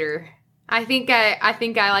little gator. I think I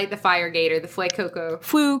like the fire gator, the Fue Coco.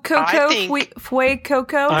 Fue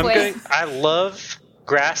Coco. I love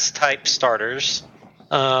grass type starters,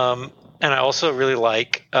 and I also really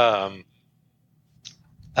like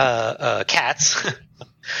cats.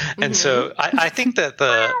 And so I think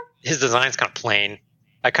that his design's kind of plain.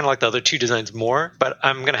 I kind of like the other 2 designs more, but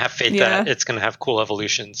I'm going to have faith that it's going to have cool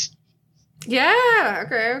evolutions. Yeah.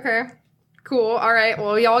 Okay. Cool. All right.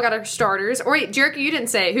 Well, y'all got our starters. Or wait, Jericho, you didn't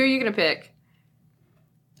say. Who are you going to pick?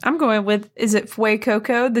 I'm going with, is it Fue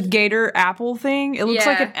Coco, the gator apple thing? It looks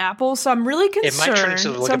like an apple, so I'm really concerned. It might turn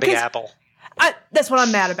into like a big apple. That's what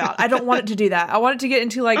I'm mad about. I don't want it to do that. I want it to get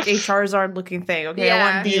into like a Charizard looking thing. Okay. I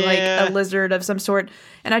want it to be like a lizard of some sort.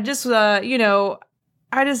 And I just, I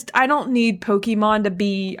don't need Pokemon to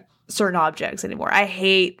be certain objects anymore. I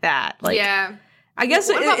hate that. Like, I guess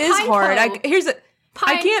it is hard. I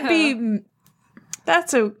can't be.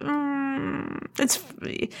 That's it's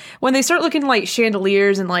when they start looking like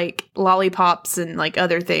chandeliers and like lollipops and like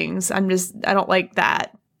other things. I don't like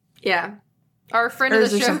that. Yeah. Our friend of the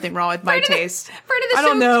show. There's something wrong with my taste. Friend of the show. I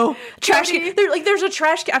don't know. Trash can. There's a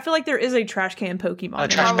trash can. I feel like there is a trash can Pokemon. A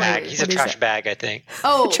trash bag. He's a trash bag, I think.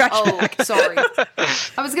 Bag. Sorry.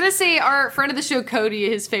 I was gonna say our friend of the show, Cody,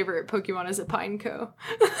 his favorite Pokemon is a Pineco.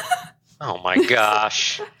 Oh my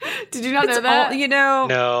gosh! Did you not know that?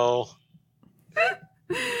 No.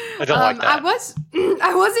 I don't like that.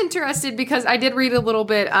 I was interested because I did read a little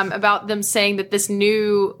bit about them saying that the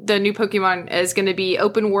new Pokemon is going to be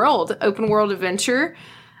open world adventure.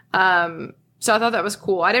 So I thought that was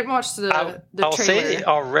cool. I didn't watch the trailer. I'll say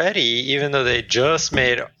already, even though they just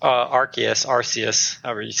made Arceus,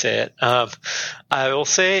 however you say it, I will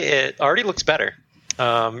say it already looks better.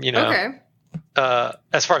 Okay.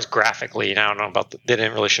 As far as graphically, and I don't know about they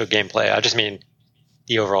didn't really show gameplay. I just mean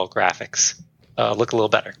the overall graphics. Look a little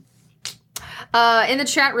better. In the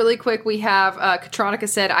chat, really quick, we have Katronica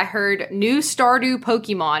said, I heard new Stardew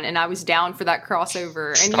Pokemon, and I was down for that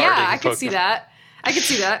crossover. And I could see that.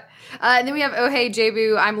 And then we have, oh, hey,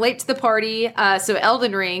 Jabu, I'm late to the party. So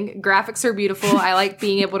Elden Ring, graphics are beautiful. I like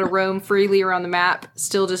being able to roam freely around the map.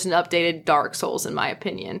 Still just an updated Dark Souls, in my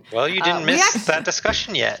opinion. Well, you didn't miss that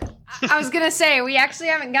discussion yet. I was going to say, we actually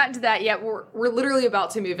haven't gotten to that yet. We're literally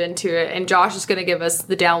about to move into it, and Josh is going to give us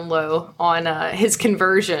the down low on his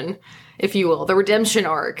conversion, if you will, the redemption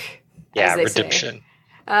arc. Yeah, redemption.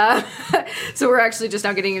 So we're actually just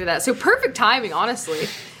now getting into that. So perfect timing, honestly.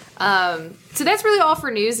 So that's really all for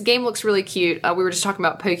news. The game looks really cute. We were just talking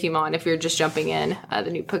about Pokemon if you're just jumping in, the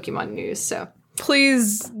new Pokemon news. So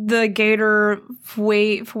please, the gator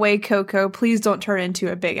Fue Coco, please don't turn into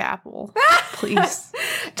a big apple. Please.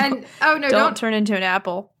 Don't turn into an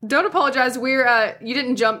apple. Don't apologize. We're you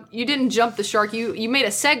didn't jump the shark. You made a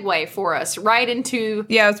segue for us right into.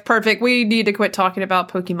 Yeah, it's perfect. We need to quit talking about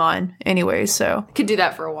Pokemon anyway, so could do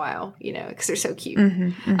that for a while, because they're so cute.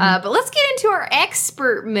 But let's get into our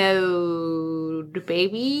expert mode,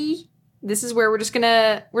 baby. This is where we're just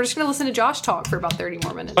gonna listen to Josh talk for about 30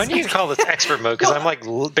 more minutes. Why do you call this expert mode? Because I'm like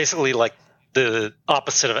basically like the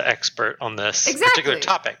opposite of an expert on this particular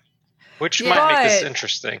topic, which might make this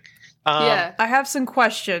interesting. I have some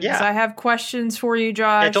questions. Yeah. I have questions for you,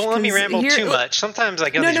 Josh. Yeah, don't let me ramble too much. Sometimes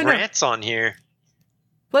I get these rants on here.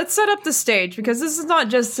 Let's set up the stage because this is not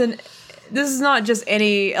just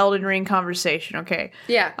any Elden Ring conversation, okay?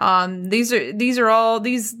 Yeah. These are all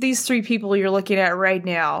these 3 people you're looking at right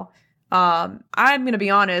now. I'm gonna be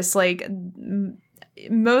honest, like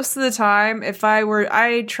most of the time,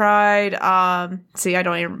 I tried, I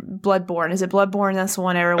don't even, Bloodborne. Is it Bloodborne? That's the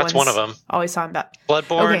one everyone's one of them. Always talking about.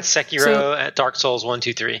 Bloodborne, Sekiro, at Dark Souls 1,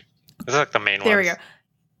 2, 3. Those are like the main ones. There we go.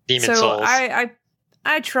 Demon Souls.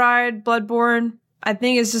 I tried Bloodborne. I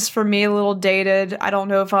think it's just for me a little dated. I don't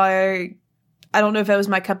know if it was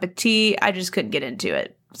my cup of tea. I just couldn't get into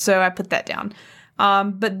it. So I put that down.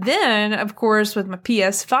 But then, of course, with my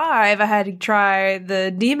PS5, I had to try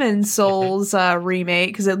the Demon Souls remake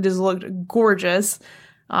because it just looked gorgeous.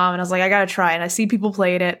 And I was like, I gotta try it. I see people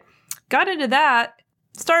playing it. Got into that,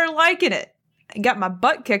 started liking it. I got my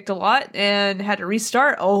butt kicked a lot and had to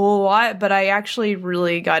restart a whole lot, but I actually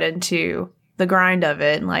really got into the grind of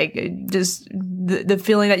it, and like just the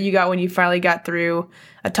feeling that you got when you finally got through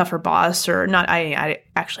a tougher boss, or not. I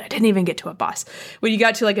didn't even get to a boss. When you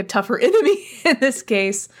got to like a tougher enemy in this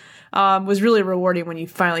case, was really rewarding when you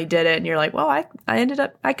finally did it, and you're like, well,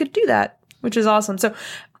 I could do that, which is awesome. So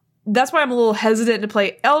that's why I'm a little hesitant to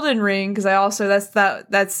play Elden Ring, because that's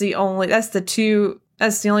the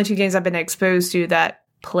only two games I've been exposed to that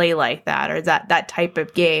play like that, or that type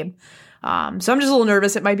of game. So I'm just a little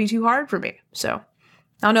nervous it might be too hard for me. So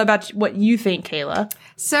I don't know about what you think, Kayla.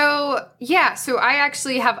 So I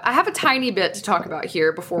actually have a tiny bit to talk about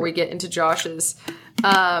here before we get into Josh's.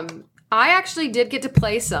 I actually did get to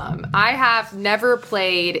play some. I have never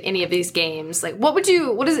played any of these games. Like,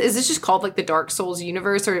 is this just called like the Dark Souls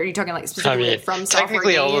universe, or are you talking like specifically from Software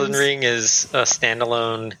technically games? Elden Ring is a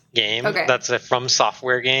standalone game. Okay. That's a From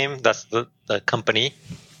Software game. That's the company.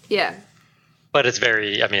 Yeah. But it's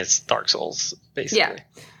it's Dark Souls, basically. Yeah.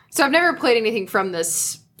 So I've never played anything from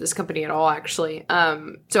this company at all, actually.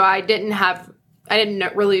 So I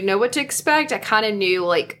didn't really know what to expect. I kind of knew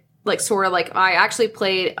I actually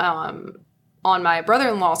played on my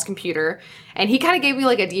brother-in-law's computer, and he kind of gave me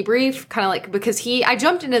like a debrief, kind of like, because I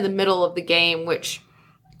jumped into the middle of the game, which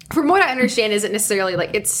from what I understand isn't necessarily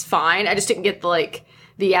like, it's fine. I just didn't get the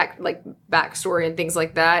backstory and things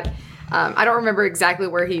like that. I don't remember exactly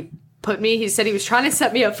where he put me. He said he was trying to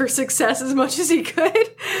set me up for success as much as he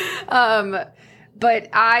could. But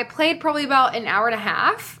I played probably about an hour and a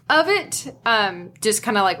half of it. Just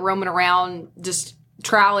kind of like roaming around, just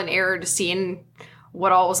trial and error to seeing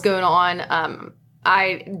what all was going on.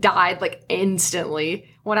 I died like instantly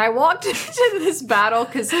when I walked into this battle,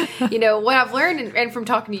 because what I've learned and from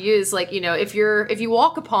talking to you is like, if you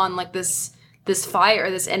walk upon like this fight or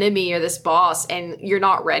this enemy or this boss and you're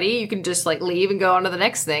not ready, you can just like leave and go on to the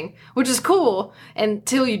next thing, which is cool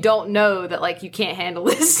until you don't know that like you can't handle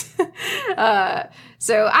this.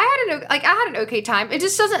 So I had an okay time. It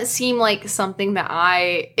just doesn't seem like something that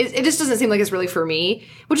it just doesn't seem like it's really for me,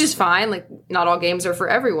 which is fine. Like, not all games are for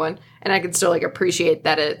everyone, and I can still like appreciate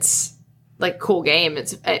that it's like cool game.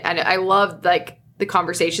 I love like the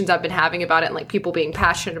conversations I've been having about it and like people being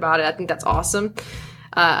passionate about it. I think that's awesome.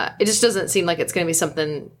 It just doesn't seem like it's going to be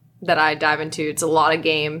something that I dive into. It's a lot of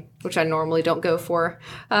game, which I normally don't go for.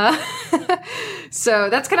 So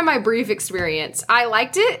that's kind of my brief experience. I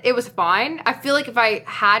liked it. It was fine. I feel like if I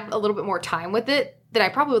had a little bit more time with it, then I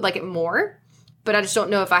probably would like it more. But I just don't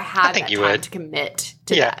know if I had that time to commit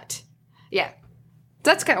to that. Yeah.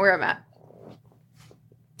 That's kind of where I'm at.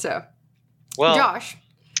 So, well, Josh.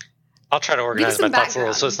 I'll try to organize my thoughts a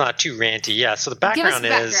little so it's not too ranty. Yeah, so the background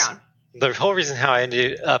is... The whole reason how I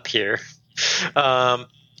ended up here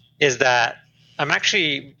is that I'm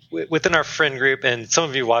actually within our friend group, and some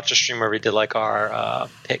of you watched a stream where we did like our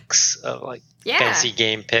picks of like fantasy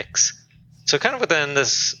game picks. So kind of within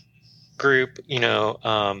this group,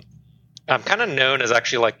 I'm kind of known as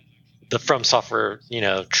actually like the From Software,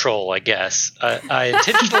 troll, I guess. I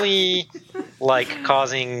intentionally like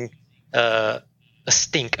causing a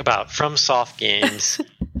stink about From Soft games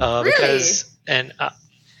because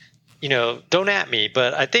don't at me,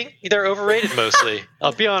 but I think they're overrated mostly.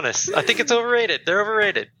 I'll be honest. I think it's overrated. They're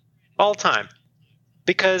overrated all the time.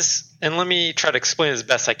 Because, and let me try to explain as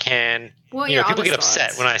best I can. Well, people get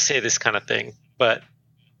upset when I say this kind of thing. But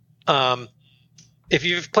if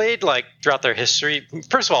you've played like throughout their history,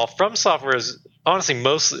 first of all, From Software is honestly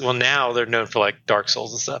mostly, well, now they're known for like Dark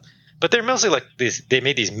Souls and stuff. But they're mostly like they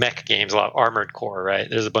made these mech games, a lot of Armored Core, right?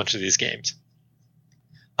 There's a bunch of these games.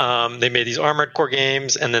 They made these Armored Core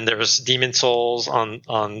games, and then there was Demon Souls on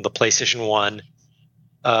the PlayStation 1.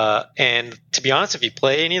 And to be honest, if you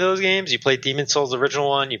play any of those games, you play Demon Souls, the original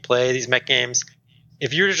one, you play these mech games,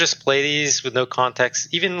 if you were to just play these with no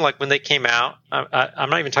context, even like when they came out, I'm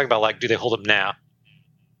not even talking about like, do they hold up now?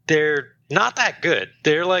 They're not that good.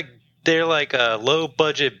 They're like a low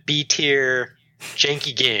budget B tier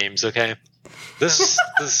janky games. Okay. This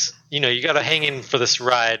you got to hang in for this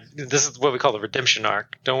ride. This is what we call the redemption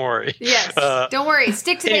arc. Don't worry. Yes. Don't worry.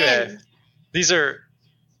 Stick to the end. These are.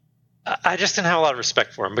 I just didn't have a lot of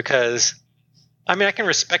respect for them because, I can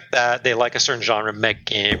respect that they like a certain genre, mech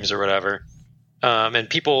games or whatever, and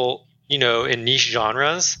people, in niche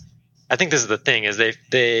genres. I think this is the thing: is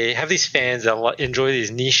they have these fans that enjoy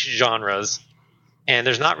these niche genres, and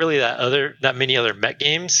there's not really that many other mech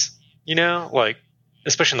games, like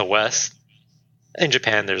especially in the West. In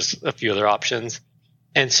Japan, there's a few other options.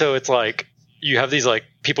 And so it's like you have these like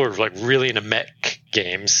people who are like really into mech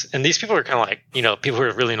games. And these people are kind of like, people who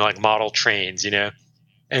are really into like model trains,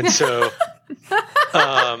 And so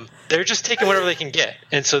They're just taking whatever they can get.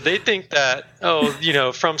 And so they think that,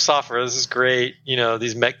 From Software, this is great.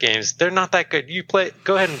 These mech games, they're not that good.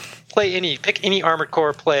 Go ahead and pick any Armored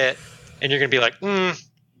Core, play it, and you're going to be like,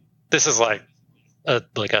 this is like a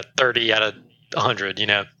 30 out of 100,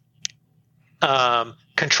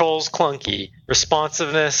 Controls clunky,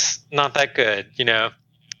 responsiveness not that good, a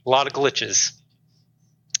lot of glitches.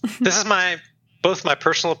 This is both my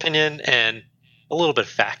personal opinion and a little bit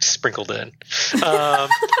of fact sprinkled in.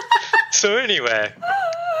 So anyway,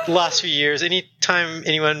 the last few years, anytime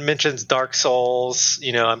anyone mentions Dark Souls,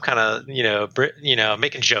 I'm kind of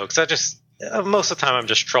making jokes. Most of the time I'm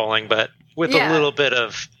just trolling, but with a little bit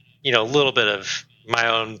of my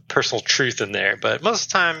own personal truth in there. But most of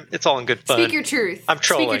the time, it's all in good fun. Speak your truth. I'm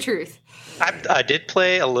trolling. Speak your truth. I did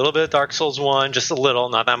play a little bit of Dark Souls 1, just a little,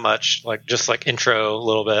 not that much, just intro a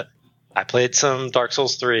little bit. I played some Dark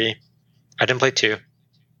Souls 3. I didn't play 2.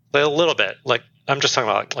 Played a little bit. I'm just talking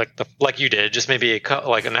about like you did, just maybe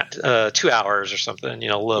 2 hours or something,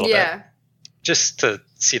 a little bit. Just to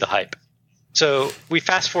see the hype. So we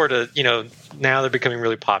fast forward to, now they're becoming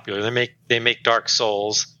really popular. They make Dark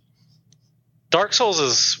Souls. Dark Souls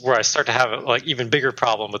is where I start to have even bigger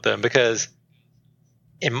problem with them because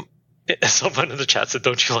someone in the chat said,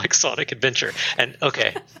 "Don't you like Sonic Adventure?" And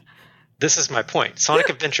okay, this is my point. Sonic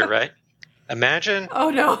Adventure, right? Imagine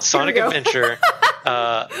Sonic Adventure.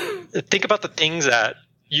 Think about the things that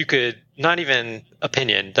you could, not even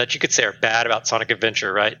opinion, that you could say are bad about Sonic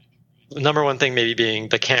Adventure, right? Number one thing maybe being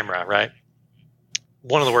the camera, right?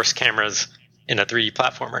 One of the worst cameras in a 3D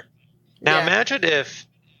platformer. Now imagine if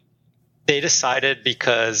they decided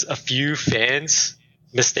because a few fans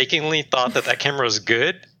mistakenly thought that camera was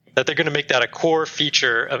good, that they're going to make that a core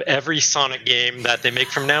feature of every Sonic game that they make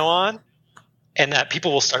from now on, and that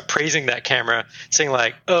people will start praising that camera, saying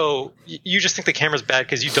oh, you just think the camera's bad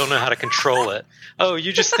because you don't know how to control it. Oh,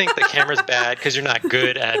 you just think the camera's bad because you're not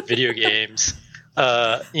good at video games.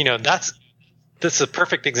 That's a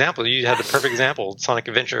perfect example. You had the perfect example, Sonic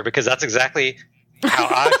Adventure, because that's exactly how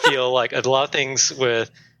I feel like a lot of things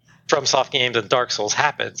with FromSoft games and Dark Souls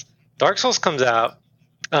happens. Dark Souls comes out.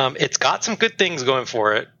 It's got some good things going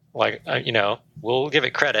for it. We'll give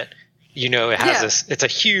it credit. It has this. It's a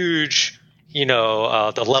huge.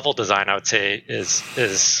 The level design, I would say,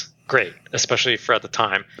 is great, especially for at the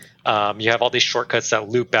time. You have all these shortcuts that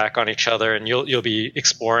loop back on each other, and you'll be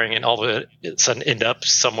exploring, and all of it suddenly end up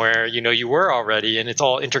somewhere you were already, and it's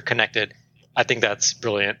all interconnected. I think that's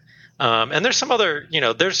brilliant. And there's some other,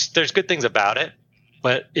 there's good things about it,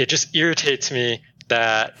 but it just irritates me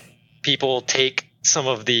that people take some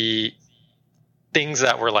of the things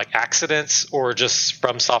that were accidents or just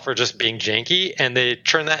from software just being janky, and they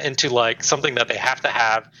turn that into something that they have to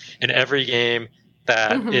have in every game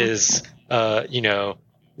that is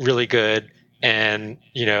really good, and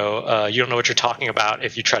you don't know what you're talking about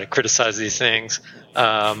if you try to criticize these things.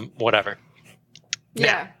 Whatever.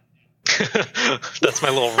 Now, that's my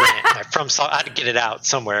little rant. I had to get it out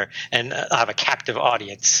somewhere, and I have a captive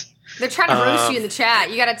audience. They're trying to roast you in the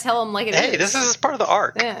chat. You got to tell them it is. Hey, this is part of the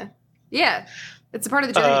arc. Yeah. It's a part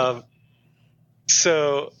of the journey.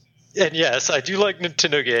 And yes, I do like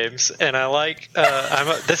Nintendo games, and I like. and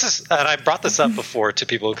I brought this up before to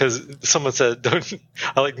people because someone said,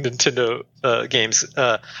 I like Nintendo games.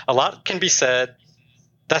 A lot can be said.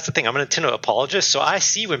 That's the thing. I'm a Nintendo apologist, so I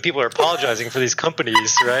see when people are apologizing for these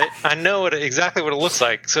companies, right? I know exactly what it looks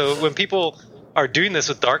like. So when people are doing this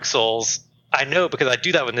with Dark Souls, I know because I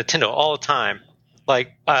do that with Nintendo all the time.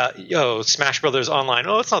 Smash Brothers Online.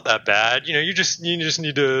 Oh, it's not that bad. You just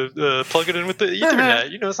need to plug it in with the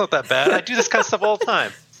Ethernet. It's not that bad. I do this kind of stuff all the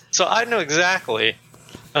time, so I know exactly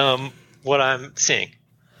what I'm seeing.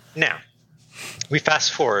 Now, we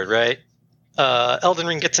fast forward, right? Elden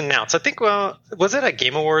Ring gets announced. I think. Well, was it at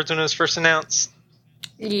Game Awards when it was first announced?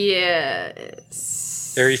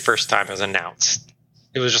 Yes. Very first time it was announced.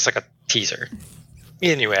 It was just like a teaser.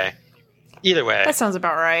 Anyway, either way, that sounds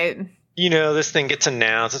about right. This thing gets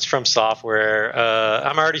announced. It's from software.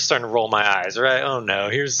 I'm already starting to roll my eyes, right? Oh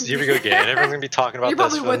no, here we go again. Everyone's gonna be talking about You're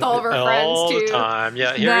this probably with all of our friends all too. The time.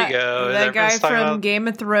 Yeah, here we go. That guy from Game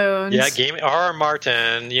of Thrones. Yeah, R.R.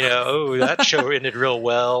 Martin. That show ended real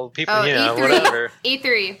well. People, E3. whatever.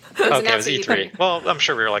 E3. It was E3. Well, I'm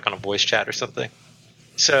sure we were on a voice chat or something.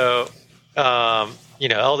 So,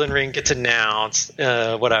 Elden Ring gets announced.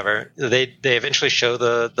 Whatever. They eventually show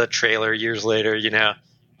the trailer years later.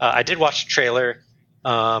 I did watch the trailer.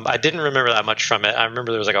 I didn't remember that much from it. I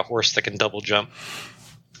remember there was a horse that can double jump.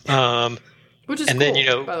 Was Which is and cool, then, you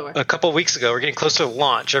know, by the way. a couple of weeks ago, we're getting close to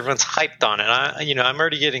launch. Everyone's hyped on it. I'm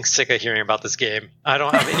already getting sick of hearing about this game. I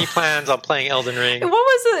don't have any plans on playing Elden Ring. And what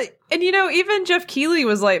was it? And you know, even Jeff Keighley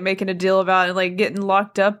was like making a deal about it, like getting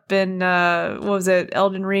locked up in what was it,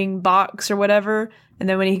 Elden Ring box or whatever. And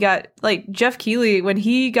then when he got like Jeff Keighley, when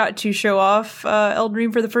he got to show off Elden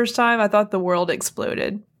Ring for the first time, I thought the world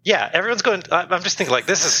exploded. Yeah, everyone's going. I'm just thinking like,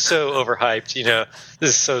 this is so overhyped. You know,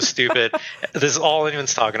 this is so stupid. This is all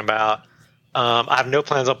anyone's talking about. I have no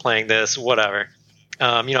plans on playing this, whatever.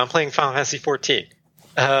 I'm playing Final Fantasy 14.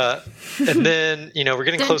 And then, we're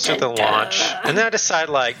getting closer to the launch. And then I decide,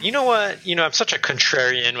 like, you know what? I'm such a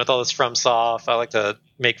contrarian with all this FromSoft. I like to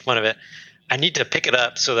make fun of it. I need to pick it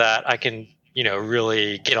up so that I can,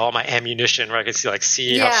 really get all my ammunition where I can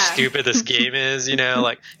see how stupid this game is,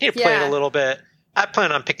 like, I need to play it a little bit. I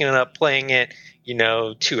plan on picking it up, playing it,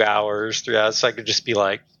 2 hours, 3 hours. So I could just be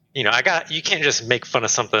like, you can't just make fun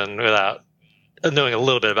of something without knowing a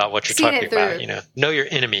little bit about what you're talking about, know your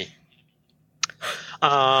enemy. But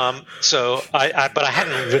I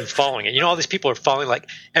hadn't been following it. All these people are following like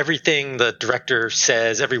everything the director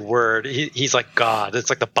says, every word. He's like God. It's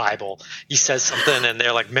like the Bible. He says something and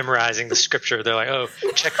they're like memorizing the scripture. They're like, oh,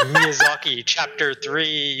 check Miyazaki chapter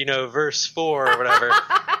 3, verse 4 or whatever,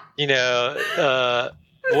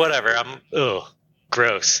 whatever.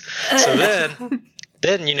 Gross. So then,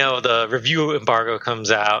 the review embargo comes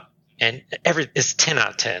out. And it's 10 out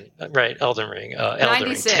of 10, right? Elden Ring, 10 out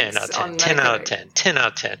of 10, 10 out of 10, 10 out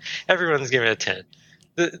of 10. Everyone's giving it a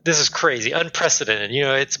 10. This is crazy, unprecedented.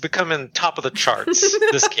 It's becoming top of the charts,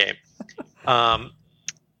 this game.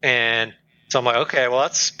 And so I'm like, okay, well,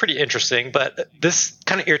 that's pretty interesting. But this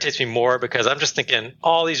kind of irritates me more because I'm just thinking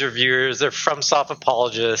all these reviewers, they're FromSoft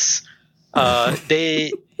apologists.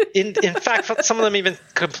 They, in fact, some of them even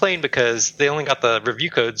complain because they only got the review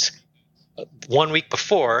codes 1 week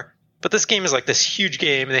before. But this game is like this huge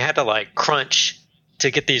game, and they had to like crunch to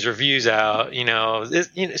get these reviews out.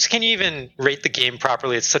 Can you even rate the game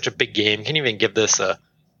properly? It's such a big game. Can you even give this a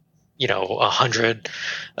 100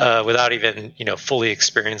 without even fully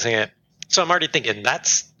experiencing it? So I'm already thinking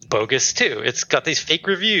that's bogus too. It's got these fake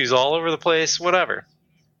reviews all over the place. Whatever.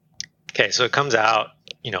 Okay, so it comes out.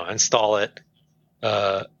 Install it.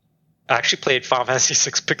 I actually played Final Fantasy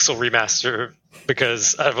VI Pixel Remaster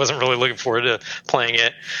because I wasn't really looking forward to playing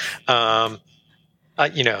it. And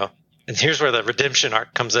here's where the redemption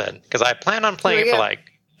arc comes in because I plan on playing it for like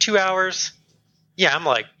 2 hours. Yeah, I'm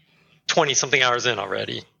like 20-something hours in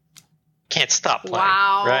already. Can't stop playing.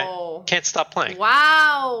 Wow. Right? Can't stop playing.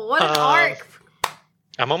 Wow. What an arc.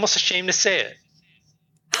 I'm almost ashamed to say it.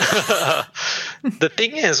 The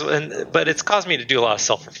thing is, but it's caused me to do a lot of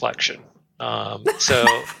self-reflection. So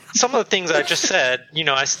some of the things I just said,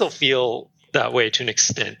 I still feel that way to an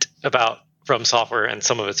extent about From Software and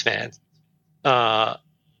some of its fans.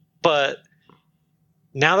 But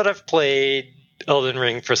now that I've played Elden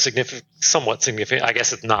Ring for somewhat significant, I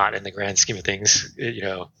guess it's not in the grand scheme of things,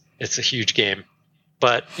 it's a huge game,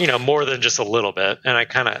 but more than just a little bit. And I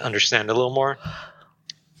kind of understand it a little more.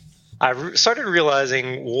 I started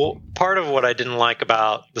realizing part of what I didn't like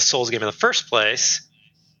about the Souls game in the first place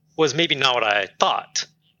was maybe not what I thought.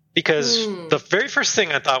 Because the very first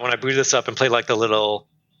thing I thought when I booted this up and played like the little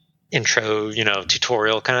intro,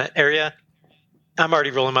 tutorial kind of area, I'm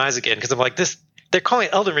already rolling my eyes again because I'm like, they're calling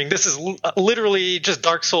it Elden Ring. This is literally just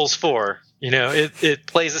Dark Souls 4. It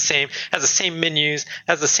plays the same, has the same menus,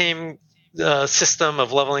 has the same system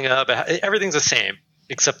of leveling up. Everything's the same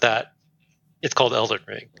except that it's called Elden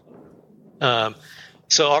Ring.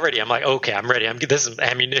 So already I'm like, okay, I'm ready. This is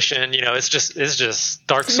ammunition. It's just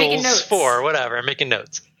Dark Souls 4 or whatever. I'm making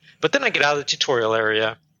notes. But then I get out of the tutorial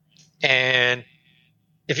area, and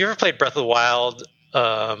if you ever played Breath of the Wild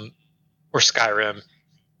or Skyrim,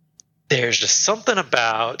 there's just something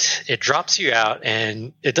about it drops you out,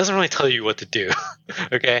 and it doesn't really tell you what to do.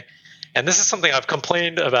 Okay? And this is something I've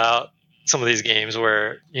complained about some of these games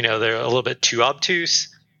where, they're a little bit too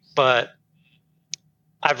obtuse. But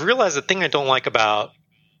I've realized the thing I don't like about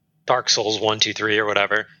Dark Souls 1, 2, 3 or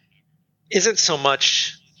whatever isn't so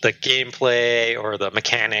much the gameplay or the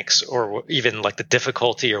mechanics or even like the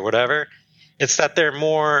difficulty or whatever. It's that they're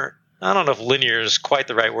more, I don't know if linear is quite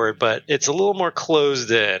the right word, but it's a little more closed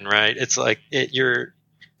in, right? It's like you're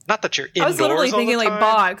not that you're indoors. I was literally thinking like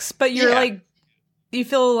box, but you're like, you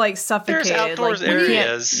feel like suffocated. There's outdoors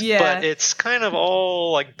areas, but it's kind of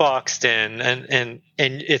all like boxed in and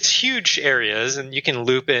it's huge areas and you can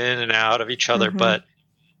loop in and out of each other. But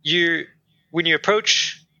when you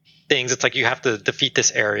approach things, it's like you have to defeat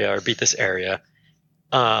this area or beat this area.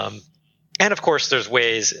 And of course there's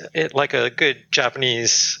ways, like a good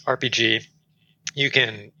Japanese RPG, you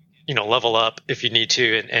can, level up if you need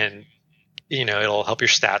to, and it'll help your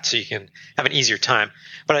stats so you can have an easier time.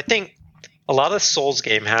 But I think a lot of the Souls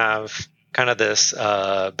game have kind of this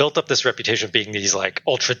built up this reputation of being these like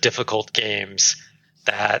ultra difficult games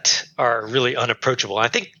that are really unapproachable. I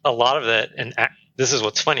think a lot of it, and this is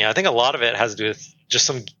what's funny, I think a lot of it has to do with just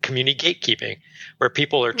some community gatekeeping, where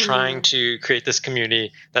people are trying to create this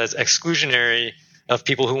community that is exclusionary of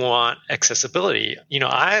people who want accessibility.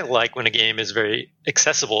 I like when a game is very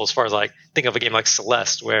accessible, as far as like, think of a game like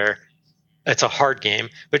Celeste, where it's a hard game,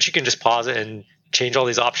 but you can just pause it and change all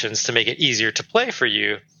these options to make it easier to play for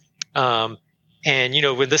you. And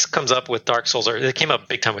when this comes up with Dark Souls, or it came up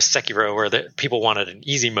big time with Sekiro, where people wanted an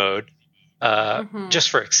easy mode just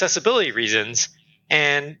for accessibility reasons.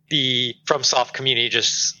 And the FromSoft community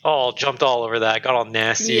just all jumped all over that, got all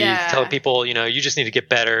nasty, telling people, you just need to get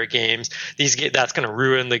better at games. That's going to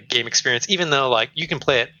ruin the game experience, even though like you can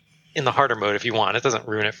play it in the harder mode if you want. It doesn't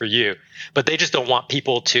ruin it for you. But they just don't want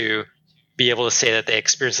people to be able to say that they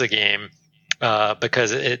experience the game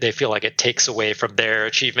because they feel like it takes away from their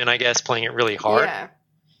achievement, I guess, playing it really hard. Yeah.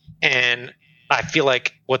 And I feel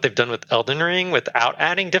like what they've done with Elden Ring, without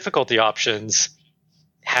adding difficulty options,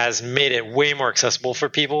 has made it way more accessible for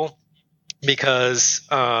people, because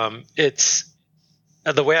it's,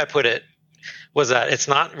 the way I put it was that it's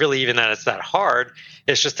not really even that it's that hard.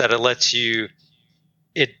 It's just that it lets you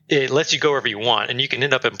go wherever you want, and you can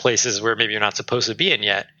end up in places where maybe you're not supposed to be in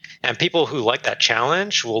yet. And people who like that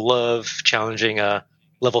challenge will love challenging a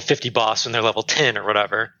level 50 boss when they're level 10 or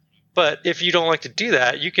whatever. But if you don't like to do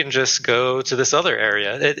that, you can just go to this other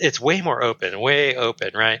area. It's way more open,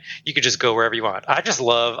 right? You could just go wherever you want. I'm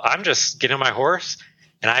just getting on my horse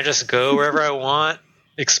and I just go wherever I want,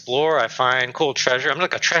 explore. I find cool treasure. I'm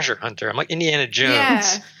like a treasure hunter. I'm like Indiana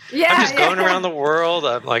Jones. I'm just going around the world.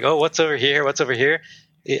 I'm like, oh, what's over here? What's over here?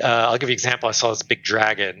 I'll give you an example. I saw this big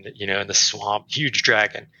dragon, in the swamp, huge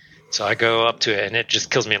dragon. So I go up to it and it just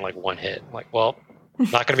kills me in like one hit. I'm like, well,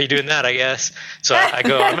 not going to be doing that, I guess. So I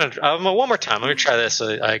go, I'm one more time. I'm going to try this.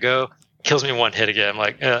 So I go, kills me in one hit again. I'm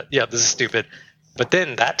like, yeah, this is stupid. But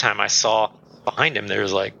then that time I saw behind him, there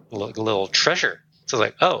was like a little treasure. So I was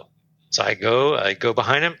like, oh. So I go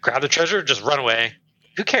behind him, grab the treasure, just run away.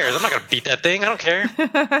 Who cares? I'm not going to beat that thing. I don't care.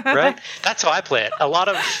 Right? That's how I play it. A lot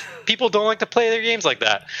of people don't like to play their games like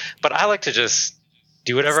that. But I like to just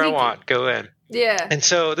do whatever I want, go in. Yeah. And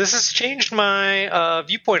so this has changed my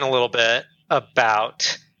viewpoint a little bit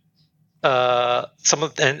about some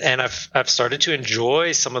of, and I've started to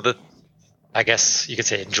enjoy some of the, I guess you could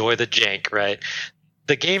say, enjoy the jank, right?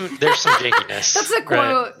 The game, there's some jankiness. That's a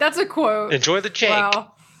quote. Right? That's a quote. Enjoy the jank.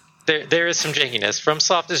 Wow. There is some jankiness.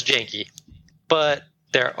 FromSoft is janky, but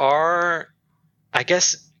there are, I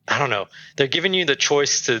guess, I don't know. They're giving you the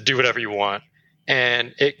choice to do whatever you want,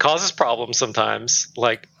 and it causes problems sometimes.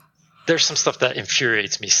 Like, there's some stuff that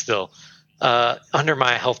infuriates me still. Under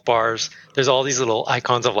my health bars, there's all these little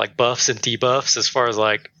icons of like buffs and debuffs, as far as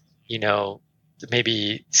like,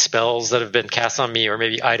 maybe spells that have been cast on me, or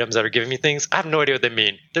maybe items that are giving me things. I have no idea what they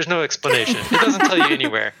mean. There's no explanation. It doesn't tell you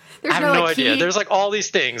anywhere. I have no idea. There's like all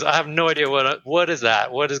these things. I have no idea what is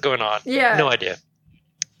that? What is going on? Yeah. No idea.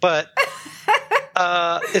 But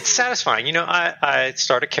it's satisfying. I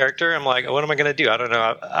start a character. I'm like, what am I going to do? I don't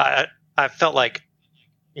know. I felt like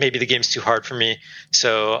maybe the game's too hard for me.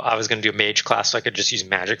 So I was going to do a mage class so I could just use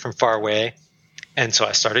magic from far away. And so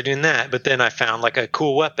I started doing that. But then I found like a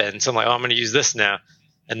cool weapon. So I'm like, oh, I'm going to use this now.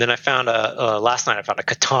 And then I found last night I found a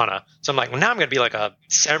katana. So I'm like, well, now I'm going to be like a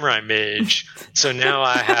samurai mage. So now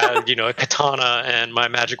I have, a katana and my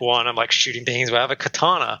magic wand. I'm like shooting things, but I have a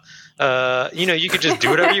katana. You could just do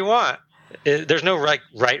whatever you want. There's no right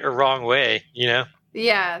or wrong way,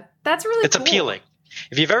 Yeah, that's really It's cool. Appealing.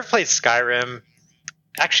 If you've ever played Skyrim,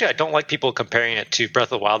 actually, I don't like people comparing it to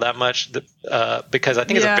Breath of the Wild that much because I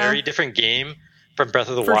think it's a very different game from Breath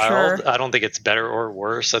of the Wild. Sure. I don't think it's better or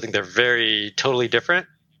worse. I think they're very totally different.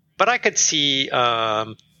 But I could see,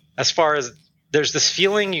 as far as there's this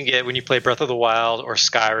feeling you get when you play Breath of the Wild or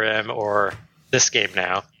Skyrim or this game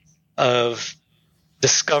now of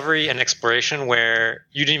discovery and exploration, where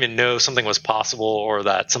you didn't even know something was possible or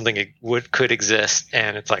that something could exist,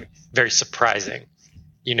 and it's like very surprising.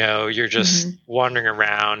 You're just wandering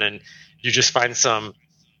around and you just find some,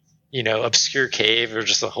 obscure cave or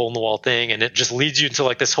just a hole in the wall thing, and it just leads you into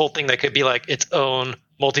like this whole thing that could be like its own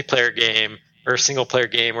multiplayer game or a single player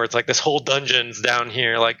game, where it's like this whole dungeon's down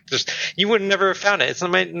here. Like, just you would never have found it. It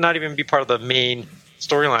might not even be part of the main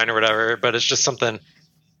storyline or whatever, but it's just something,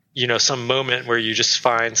 some moment where you just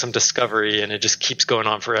find some discovery and it just keeps going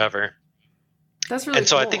on forever. That's really And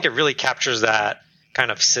so cool. I think it really captures that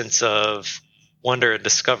kind of sense of wonder and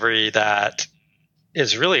discovery that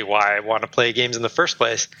is really why I want to play games in the first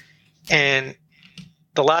place. And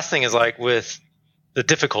the last thing is like with the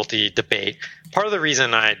difficulty debate, part of the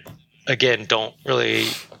reason I, again, don't really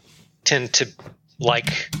tend to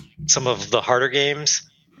like some of the harder games,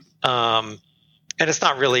 and it's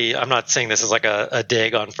not really, I'm not saying this is like a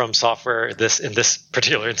dig on From Software in this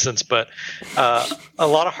particular instance, but a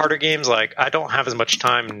lot of harder games, like I don't have as much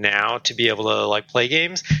time now to be able to like play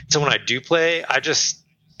games. So when I do play,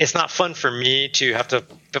 it's not fun for me to have to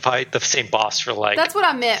fight the same boss for like that's what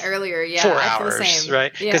I meant earlier. Yeah, 4 I feel hours, the same.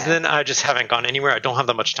 right? Because then I just haven't gone anywhere. I don't have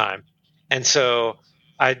that much time, and so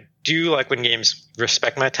I do like when games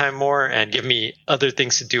respect my time more and give me other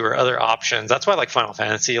things to do or other options. That's why I like Final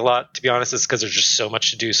Fantasy a lot, to be honest, is because there's just so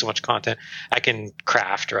much to do, so much content. I can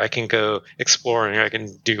craft, or I can go exploring, or I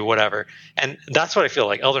can do whatever. And that's what I feel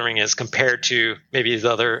like Elden Ring is compared to maybe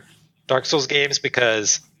the other Dark Souls games,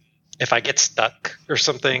 because if I get stuck or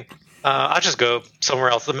something, I'll just go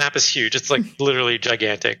somewhere else. The map is huge. It's like literally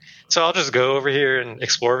gigantic. So I'll just go over here and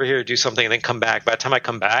explore over here, do something, and then come back. By the time I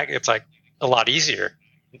come back, it's like a lot easier.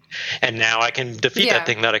 And now I can defeat that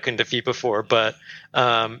thing that I couldn't defeat before. But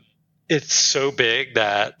it's so big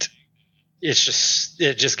that it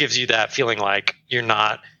just gives you that feeling like you're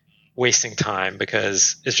not wasting time,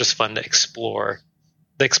 because it's just fun to explore.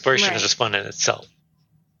 The exploration is just fun in itself.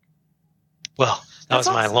 Well, that was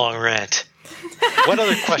my long rant. What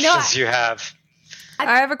other questions do you have?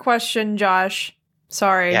 I have a question, Josh.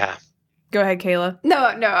 Sorry. Yeah. Go ahead, Kayla. No,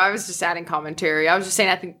 I was just adding commentary. I was just saying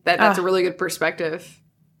I think that's a really good perspective.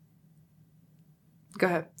 Go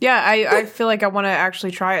ahead. Yeah, I feel like I want to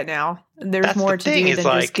actually try it now. There's more to do than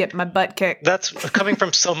just get my butt kicked. That's coming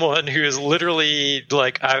from someone who is literally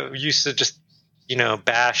like, I used to just,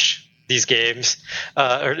 bash these games,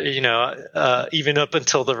 even up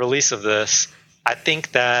until the release of this. I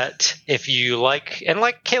think that if you like, and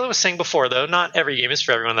like Kayla was saying before, though, not every game is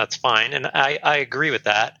for everyone. That's fine. And I agree with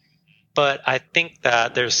that. But I think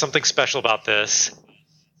that there's something special about this.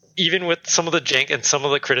 Even with some of the jank and some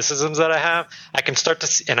of the criticisms that I have, I can start to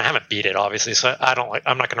see, and I haven't beat it, obviously, so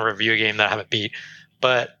I'm not going to review a game that I haven't beat,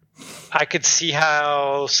 but I could see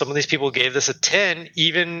how some of these people gave this a 10,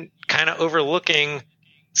 even kind of overlooking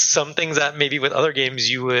some things that maybe with other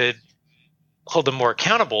games you would hold them more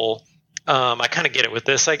accountable. I kind of get it with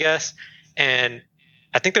this, I guess. And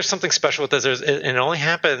I think there's something special with this. And it only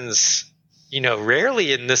happens,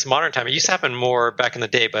 rarely in this modern time. It used to happen more back in the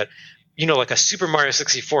day, but like a Super Mario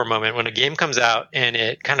 64 moment when a game comes out and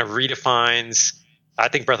it kind of redefines. I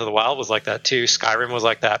think Breath of the Wild was like that too. Skyrim was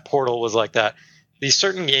like that. Portal was like that. These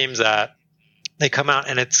certain games that they come out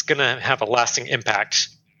and it's going to have a lasting impact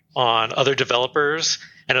on other developers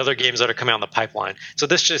and other games that are coming out in the pipeline. So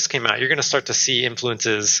this just came out. You're going to start to see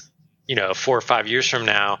influences, 4 or 5 years from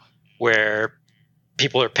now, where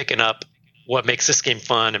people are picking up what makes this game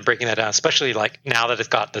fun and breaking that down, especially like now that it's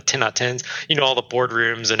got the 10 out of 10s, all the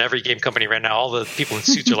boardrooms and every game company right now, all the people in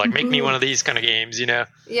suits are like, make me one of these kind of games,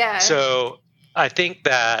 Yeah. So I think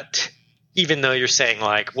that even though you're saying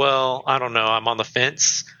like, well, I don't know, I'm on the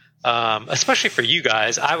fence, especially for you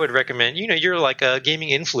guys, I would recommend, you're like gaming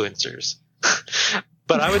influencers,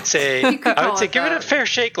 but I would say give it a fair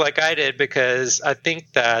shake like I did, because I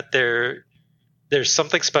think that there's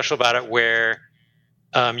something special about it where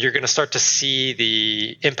you're going to start to see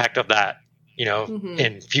the impact of that,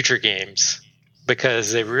 in future games,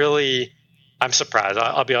 because I'm surprised.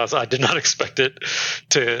 I'll be honest. I did not expect them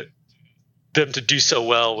to do so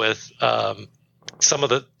well with some of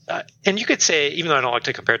the, and you could say, even though I don't like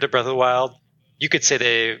to compare it to Breath of the Wild, you could say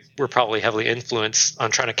they were probably heavily influenced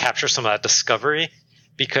on trying to capture some of that discovery,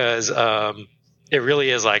 because it really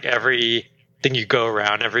is like everything you go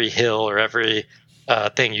around, every hill or every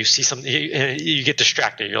thing, you see something, you get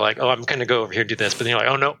distracted. You're like, oh, I'm going to go over here and do this. But then you're like,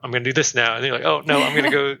 oh, no, I'm going to do this now. And then you're like, oh, no, I'm going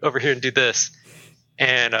to go over here and do this.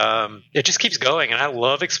 And it just keeps going. And I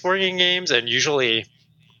love exploring in games. And usually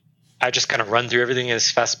I just kind of run through everything as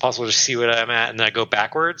fast as possible to see what I'm at. And then I go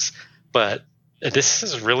backwards. But this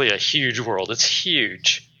is really a huge world. It's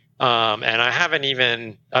huge. And I haven't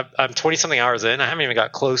even, I'm 20 something hours in. I haven't even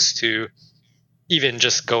got close to even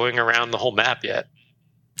just going around the whole map yet.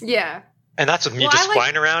 Yeah. And that's with me just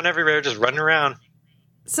flying around everywhere, just running around.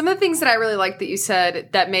 Some of the things that I really liked that you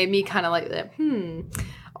said that made me kind of like that,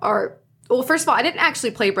 are, well, first of all, I didn't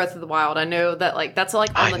actually play Breath of the Wild. I know that like that's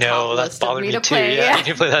like on the top list of me to play. Yeah, you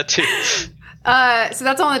can play that too. So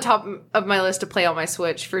that's on the top of my list to play on my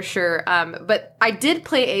Switch for sure. But I did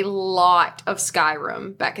play a lot of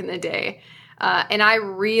Skyrim back in the day. And I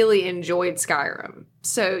really enjoyed Skyrim.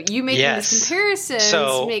 So you making these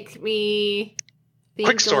comparisons make me think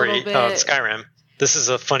quick story a little bit. about Skyrim. This is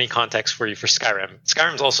a funny context for you for Skyrim.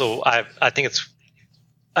 Skyrim's also, I think it's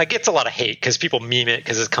it gets a lot of hate because people meme it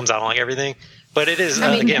because it comes out on like everything. But it is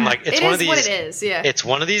again like it's it one is of these. What it is, yeah. It's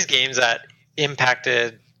one of these games that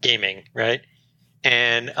impacted gaming, right?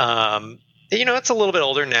 And it's a little bit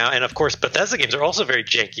older now, and of course, Bethesda games are also very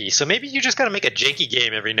janky. So maybe you just got to make a janky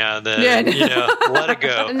game every now and then. Yeah. Let it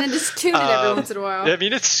go, and then just tune it every once in a while. I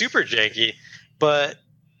mean, it's super janky, but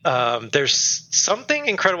there's something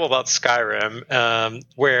incredible about Skyrim,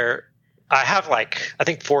 where I have I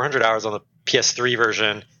think 400 hours on the PS3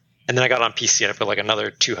 version, and then I got on PC and I put like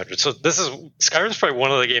another 200. So Skyrim's probably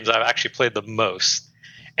one of the games I've actually played the most,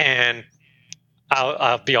 and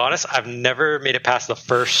I'll be honest, I've never made it past the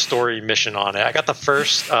first story mission on it. I got the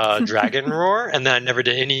first dragon roar, and then I never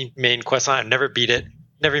did any main quest on it. I never beat it,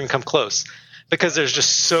 never even come close, because there's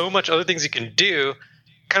just so much other things you can do.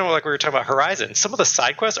 Kind of like we were talking about Horizon. Some of the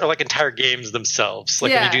side quests are like entire games themselves.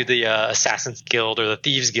 Like when you do the Assassin's Guild or the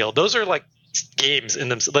Thieves Guild, those are like games in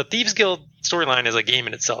themselves. The Thieves Guild storyline is a game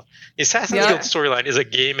in itself. The Assassin's Guild storyline is a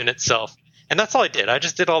game in itself. And that's all I did. I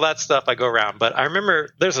just did all that stuff. I go around. But I remember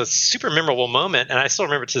there's a super memorable moment, and I still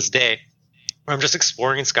remember to this day, where I'm just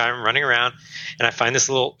exploring in Skyrim, running around, and I find this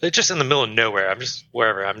it's just in the middle of nowhere. I'm just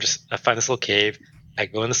wherever. I find this little cave. I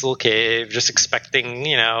go in this little cave, just expecting,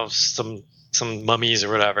 some mummies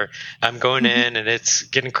or whatever. I'm going in, and it's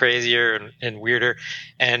getting crazier and weirder.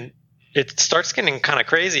 And it starts getting kind of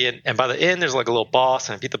crazy. And by the end, there's like a little boss,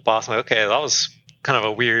 and I beat the boss. I'm like, okay, that was kind of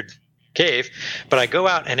a weird cave. But I go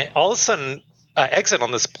out, and all of a sudden I exit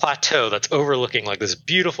on this plateau that's overlooking like this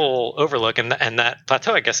beautiful overlook, and that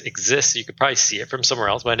plateau I guess exists. You could probably see it from somewhere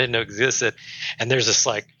else, but I didn't know it existed. And there's this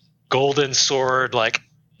like golden sword, like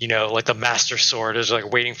the master sword is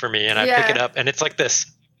like waiting for me, and I pick it up, and it's like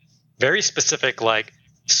this very specific like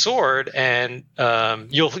sword, and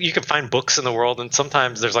you can find books in the world, and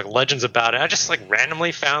sometimes there's like legends about it. I just like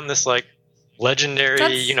randomly found this like legendary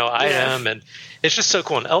item, and it's just so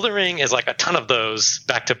cool. And Elden Ring is like a ton of those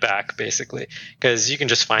back to back, basically, because you can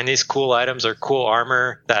just find these cool items or cool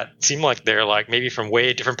armor that seem like they're like maybe from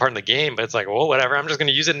way different part of the game, but it's like, well, whatever, I'm just going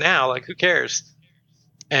to use it now, like who cares.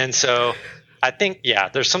 And so I think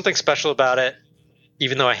there's something special about it,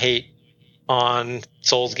 even though I hate on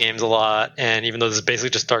Souls games a lot, and even though this is basically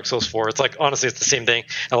just Dark Souls 4, it's like honestly it's the same thing.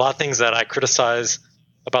 A lot of things that I criticize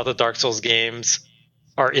about the Dark Souls games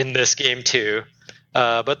are in this game too,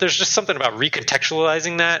 but there's just something about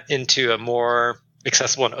recontextualizing that into a more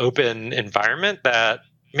accessible and open environment that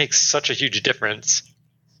makes such a huge difference,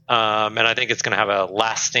 and I think it's going to have a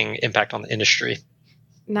lasting impact on the industry.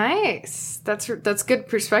 Nice. That's good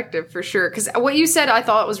perspective for sure. Because what you said I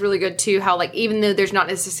thought was really good too, how like even though there's not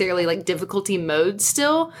necessarily like difficulty modes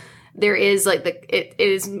still, there is like it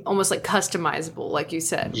is almost like customizable, like you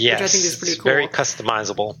said. Yes, which I think is pretty cool. Very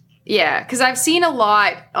customizable. Yeah, because I've seen a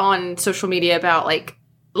lot on social media about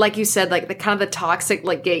like you said, like the kind of the toxic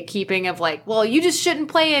like gatekeeping of like, well, you just shouldn't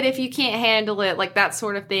play it if you can't handle it, like that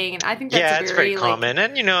sort of thing. And I think that's it's very common.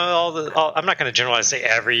 And I'm not going to generalize, say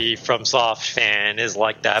every FromSoft fan is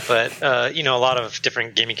like that, but a lot of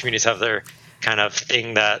different gaming communities have their kind of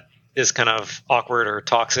thing that is kind of awkward or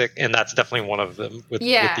toxic, and that's definitely one of them with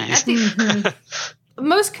these. I think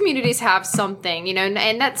most communities have something,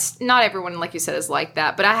 and that's not everyone, like you said, is like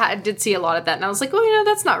that. But I did see a lot of that, and I was like, well,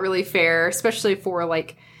 that's not really fair, especially for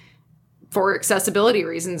accessibility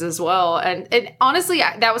reasons as well. And honestly,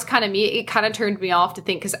 that was kind of me. It kind of turned me off to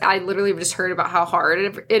think, because I literally just heard about how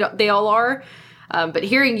hard they all are. But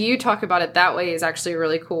hearing you talk about it that way is actually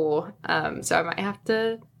really cool. So I might have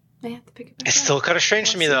to pick it back up. It's still kind of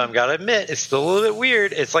strange to me, though. I've got to admit, it's still a little bit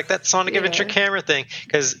weird. It's like that Sonic Adventure camera thing,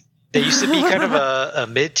 because they used to be kind of a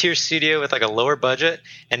mid-tier studio with like a lower budget,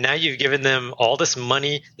 and now you've given them all this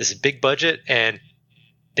money, this big budget, and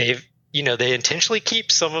they intentionally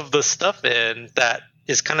keep some of the stuff in that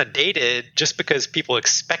is kind of dated just because people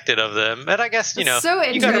expect it of them. And I guess, you got to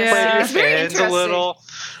play to your fans a little,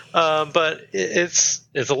 but it's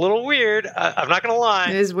a little weird. I'm not going to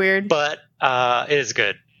lie. It is weird, but it is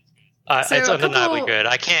good. It's undeniably good.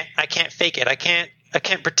 I can't fake it. I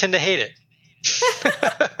can't pretend to hate it.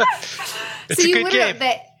 It's a good game.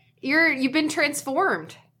 You've been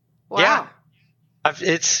transformed. Wow. Yeah.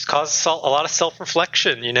 It's caused a lot of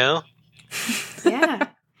self-reflection, Yeah.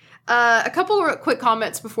 A couple of quick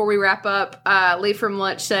comments before we wrap up. Lee from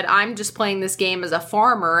Lunch said, I'm just playing this game as a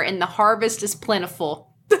farmer, and the harvest is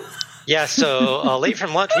plentiful. Yeah, so late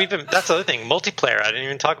from lunch, that's the other thing, multiplayer. I didn't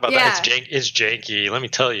even talk about that. It's janky, let me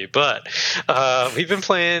tell you. But we've been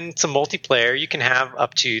playing some multiplayer. You can have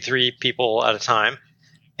up to 3 people at a time.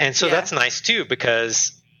 And so that's nice too,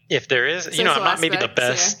 because if there is, I'm not maybe the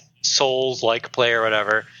best Souls-like player or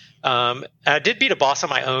whatever, I did beat a boss on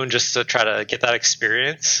my own just to try to get that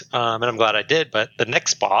experience, and I'm glad I did. But the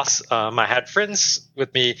next boss, I had friends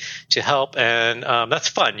with me to help, and that's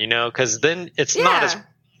fun, because then it's not as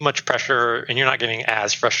much pressure, and you're not getting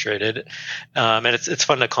as frustrated. And it's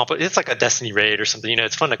fun to accomplish. It's like a Destiny raid or something,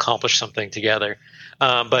 It's fun to accomplish something together.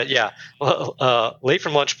 But yeah, Late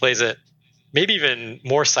from Lunch plays it maybe even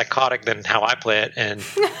more psychotic than how I play it, and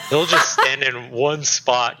they'll just stand in one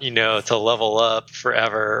spot, to level up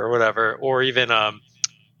forever or whatever, or even,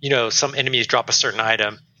 some enemies drop a certain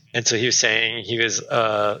item, and so he was saying he was,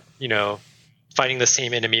 fighting the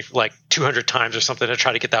same enemy like 200 times or something to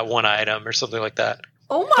try to get that one item or something like that.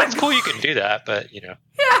 Oh my! That's cool. You can do that, but yeah,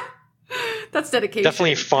 that's dedication.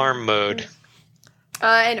 Definitely farm mode.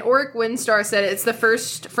 And Oric Windstar said it's the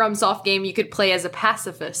first FromSoft game you could play as a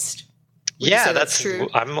pacifist. Yeah, that's true.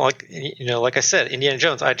 I'm like, like I said, Indiana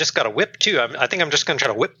Jones. I just got a whip too. I think I'm just going to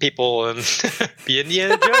try to whip people and be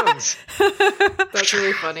Indiana Jones. That's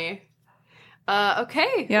really funny.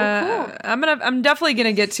 Okay. Yeah, well, cool. I'm definitely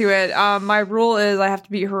gonna get to it. My rule is I have to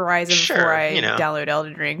beat Horizon before I download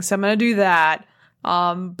Elden Ring, so I'm gonna do that.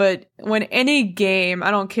 But when any game, I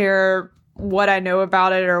don't care what I know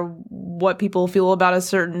about it or what people feel about a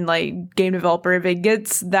certain game developer, if it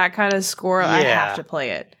gets that kind of score, I have to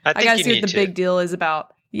play it. I gotta see what the big deal is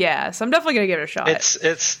about. Yeah, so I'm definitely gonna give it a shot.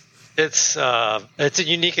 It's a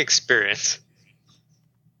unique experience.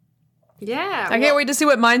 Yeah, I can't wait to see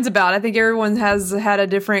what mine's about. I think everyone has had a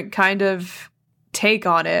different kind of take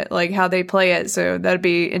on it, like how they play it. So that'd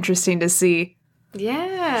be interesting to see.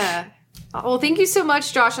 Yeah. Well, thank you so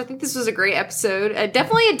much, Josh. I think this was a great episode.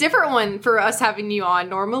 Definitely a different one for us having you on.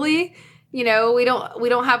 Normally, we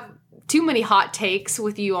don't have too many hot takes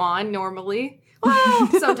with you on normally. Well,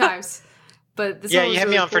 sometimes. But this one was you had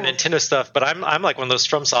really me on cool. for Nintendo stuff, but I'm like one of those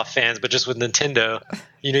FromSoft fans, but just with Nintendo.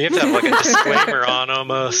 You have to have like a disclaimer on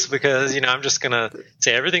almost, because I'm just gonna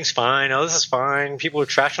say everything's fine. Oh, this is fine. People are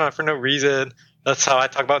trashing on it for no reason. That's how I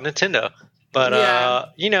talk about Nintendo. But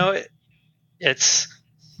it's.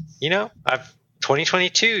 I've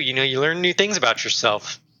 2022, you learn new things about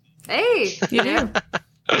yourself. Hey, you do.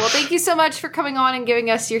 Well, thank you so much for coming on and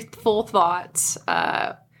giving us your full thoughts.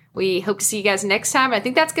 We hope to see you guys next time. I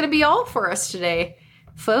think that's going to be all for us today,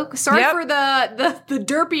 folks. Sorry for the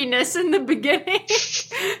derpiness in the beginning.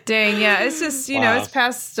 Dang, yeah. It's just, it's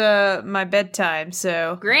past my bedtime,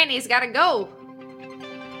 so. Granny's got to go.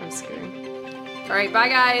 I'm just kidding. All right, bye,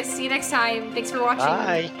 guys. See you next time. Thanks for watching.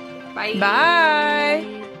 Bye. Bye.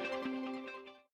 Bye.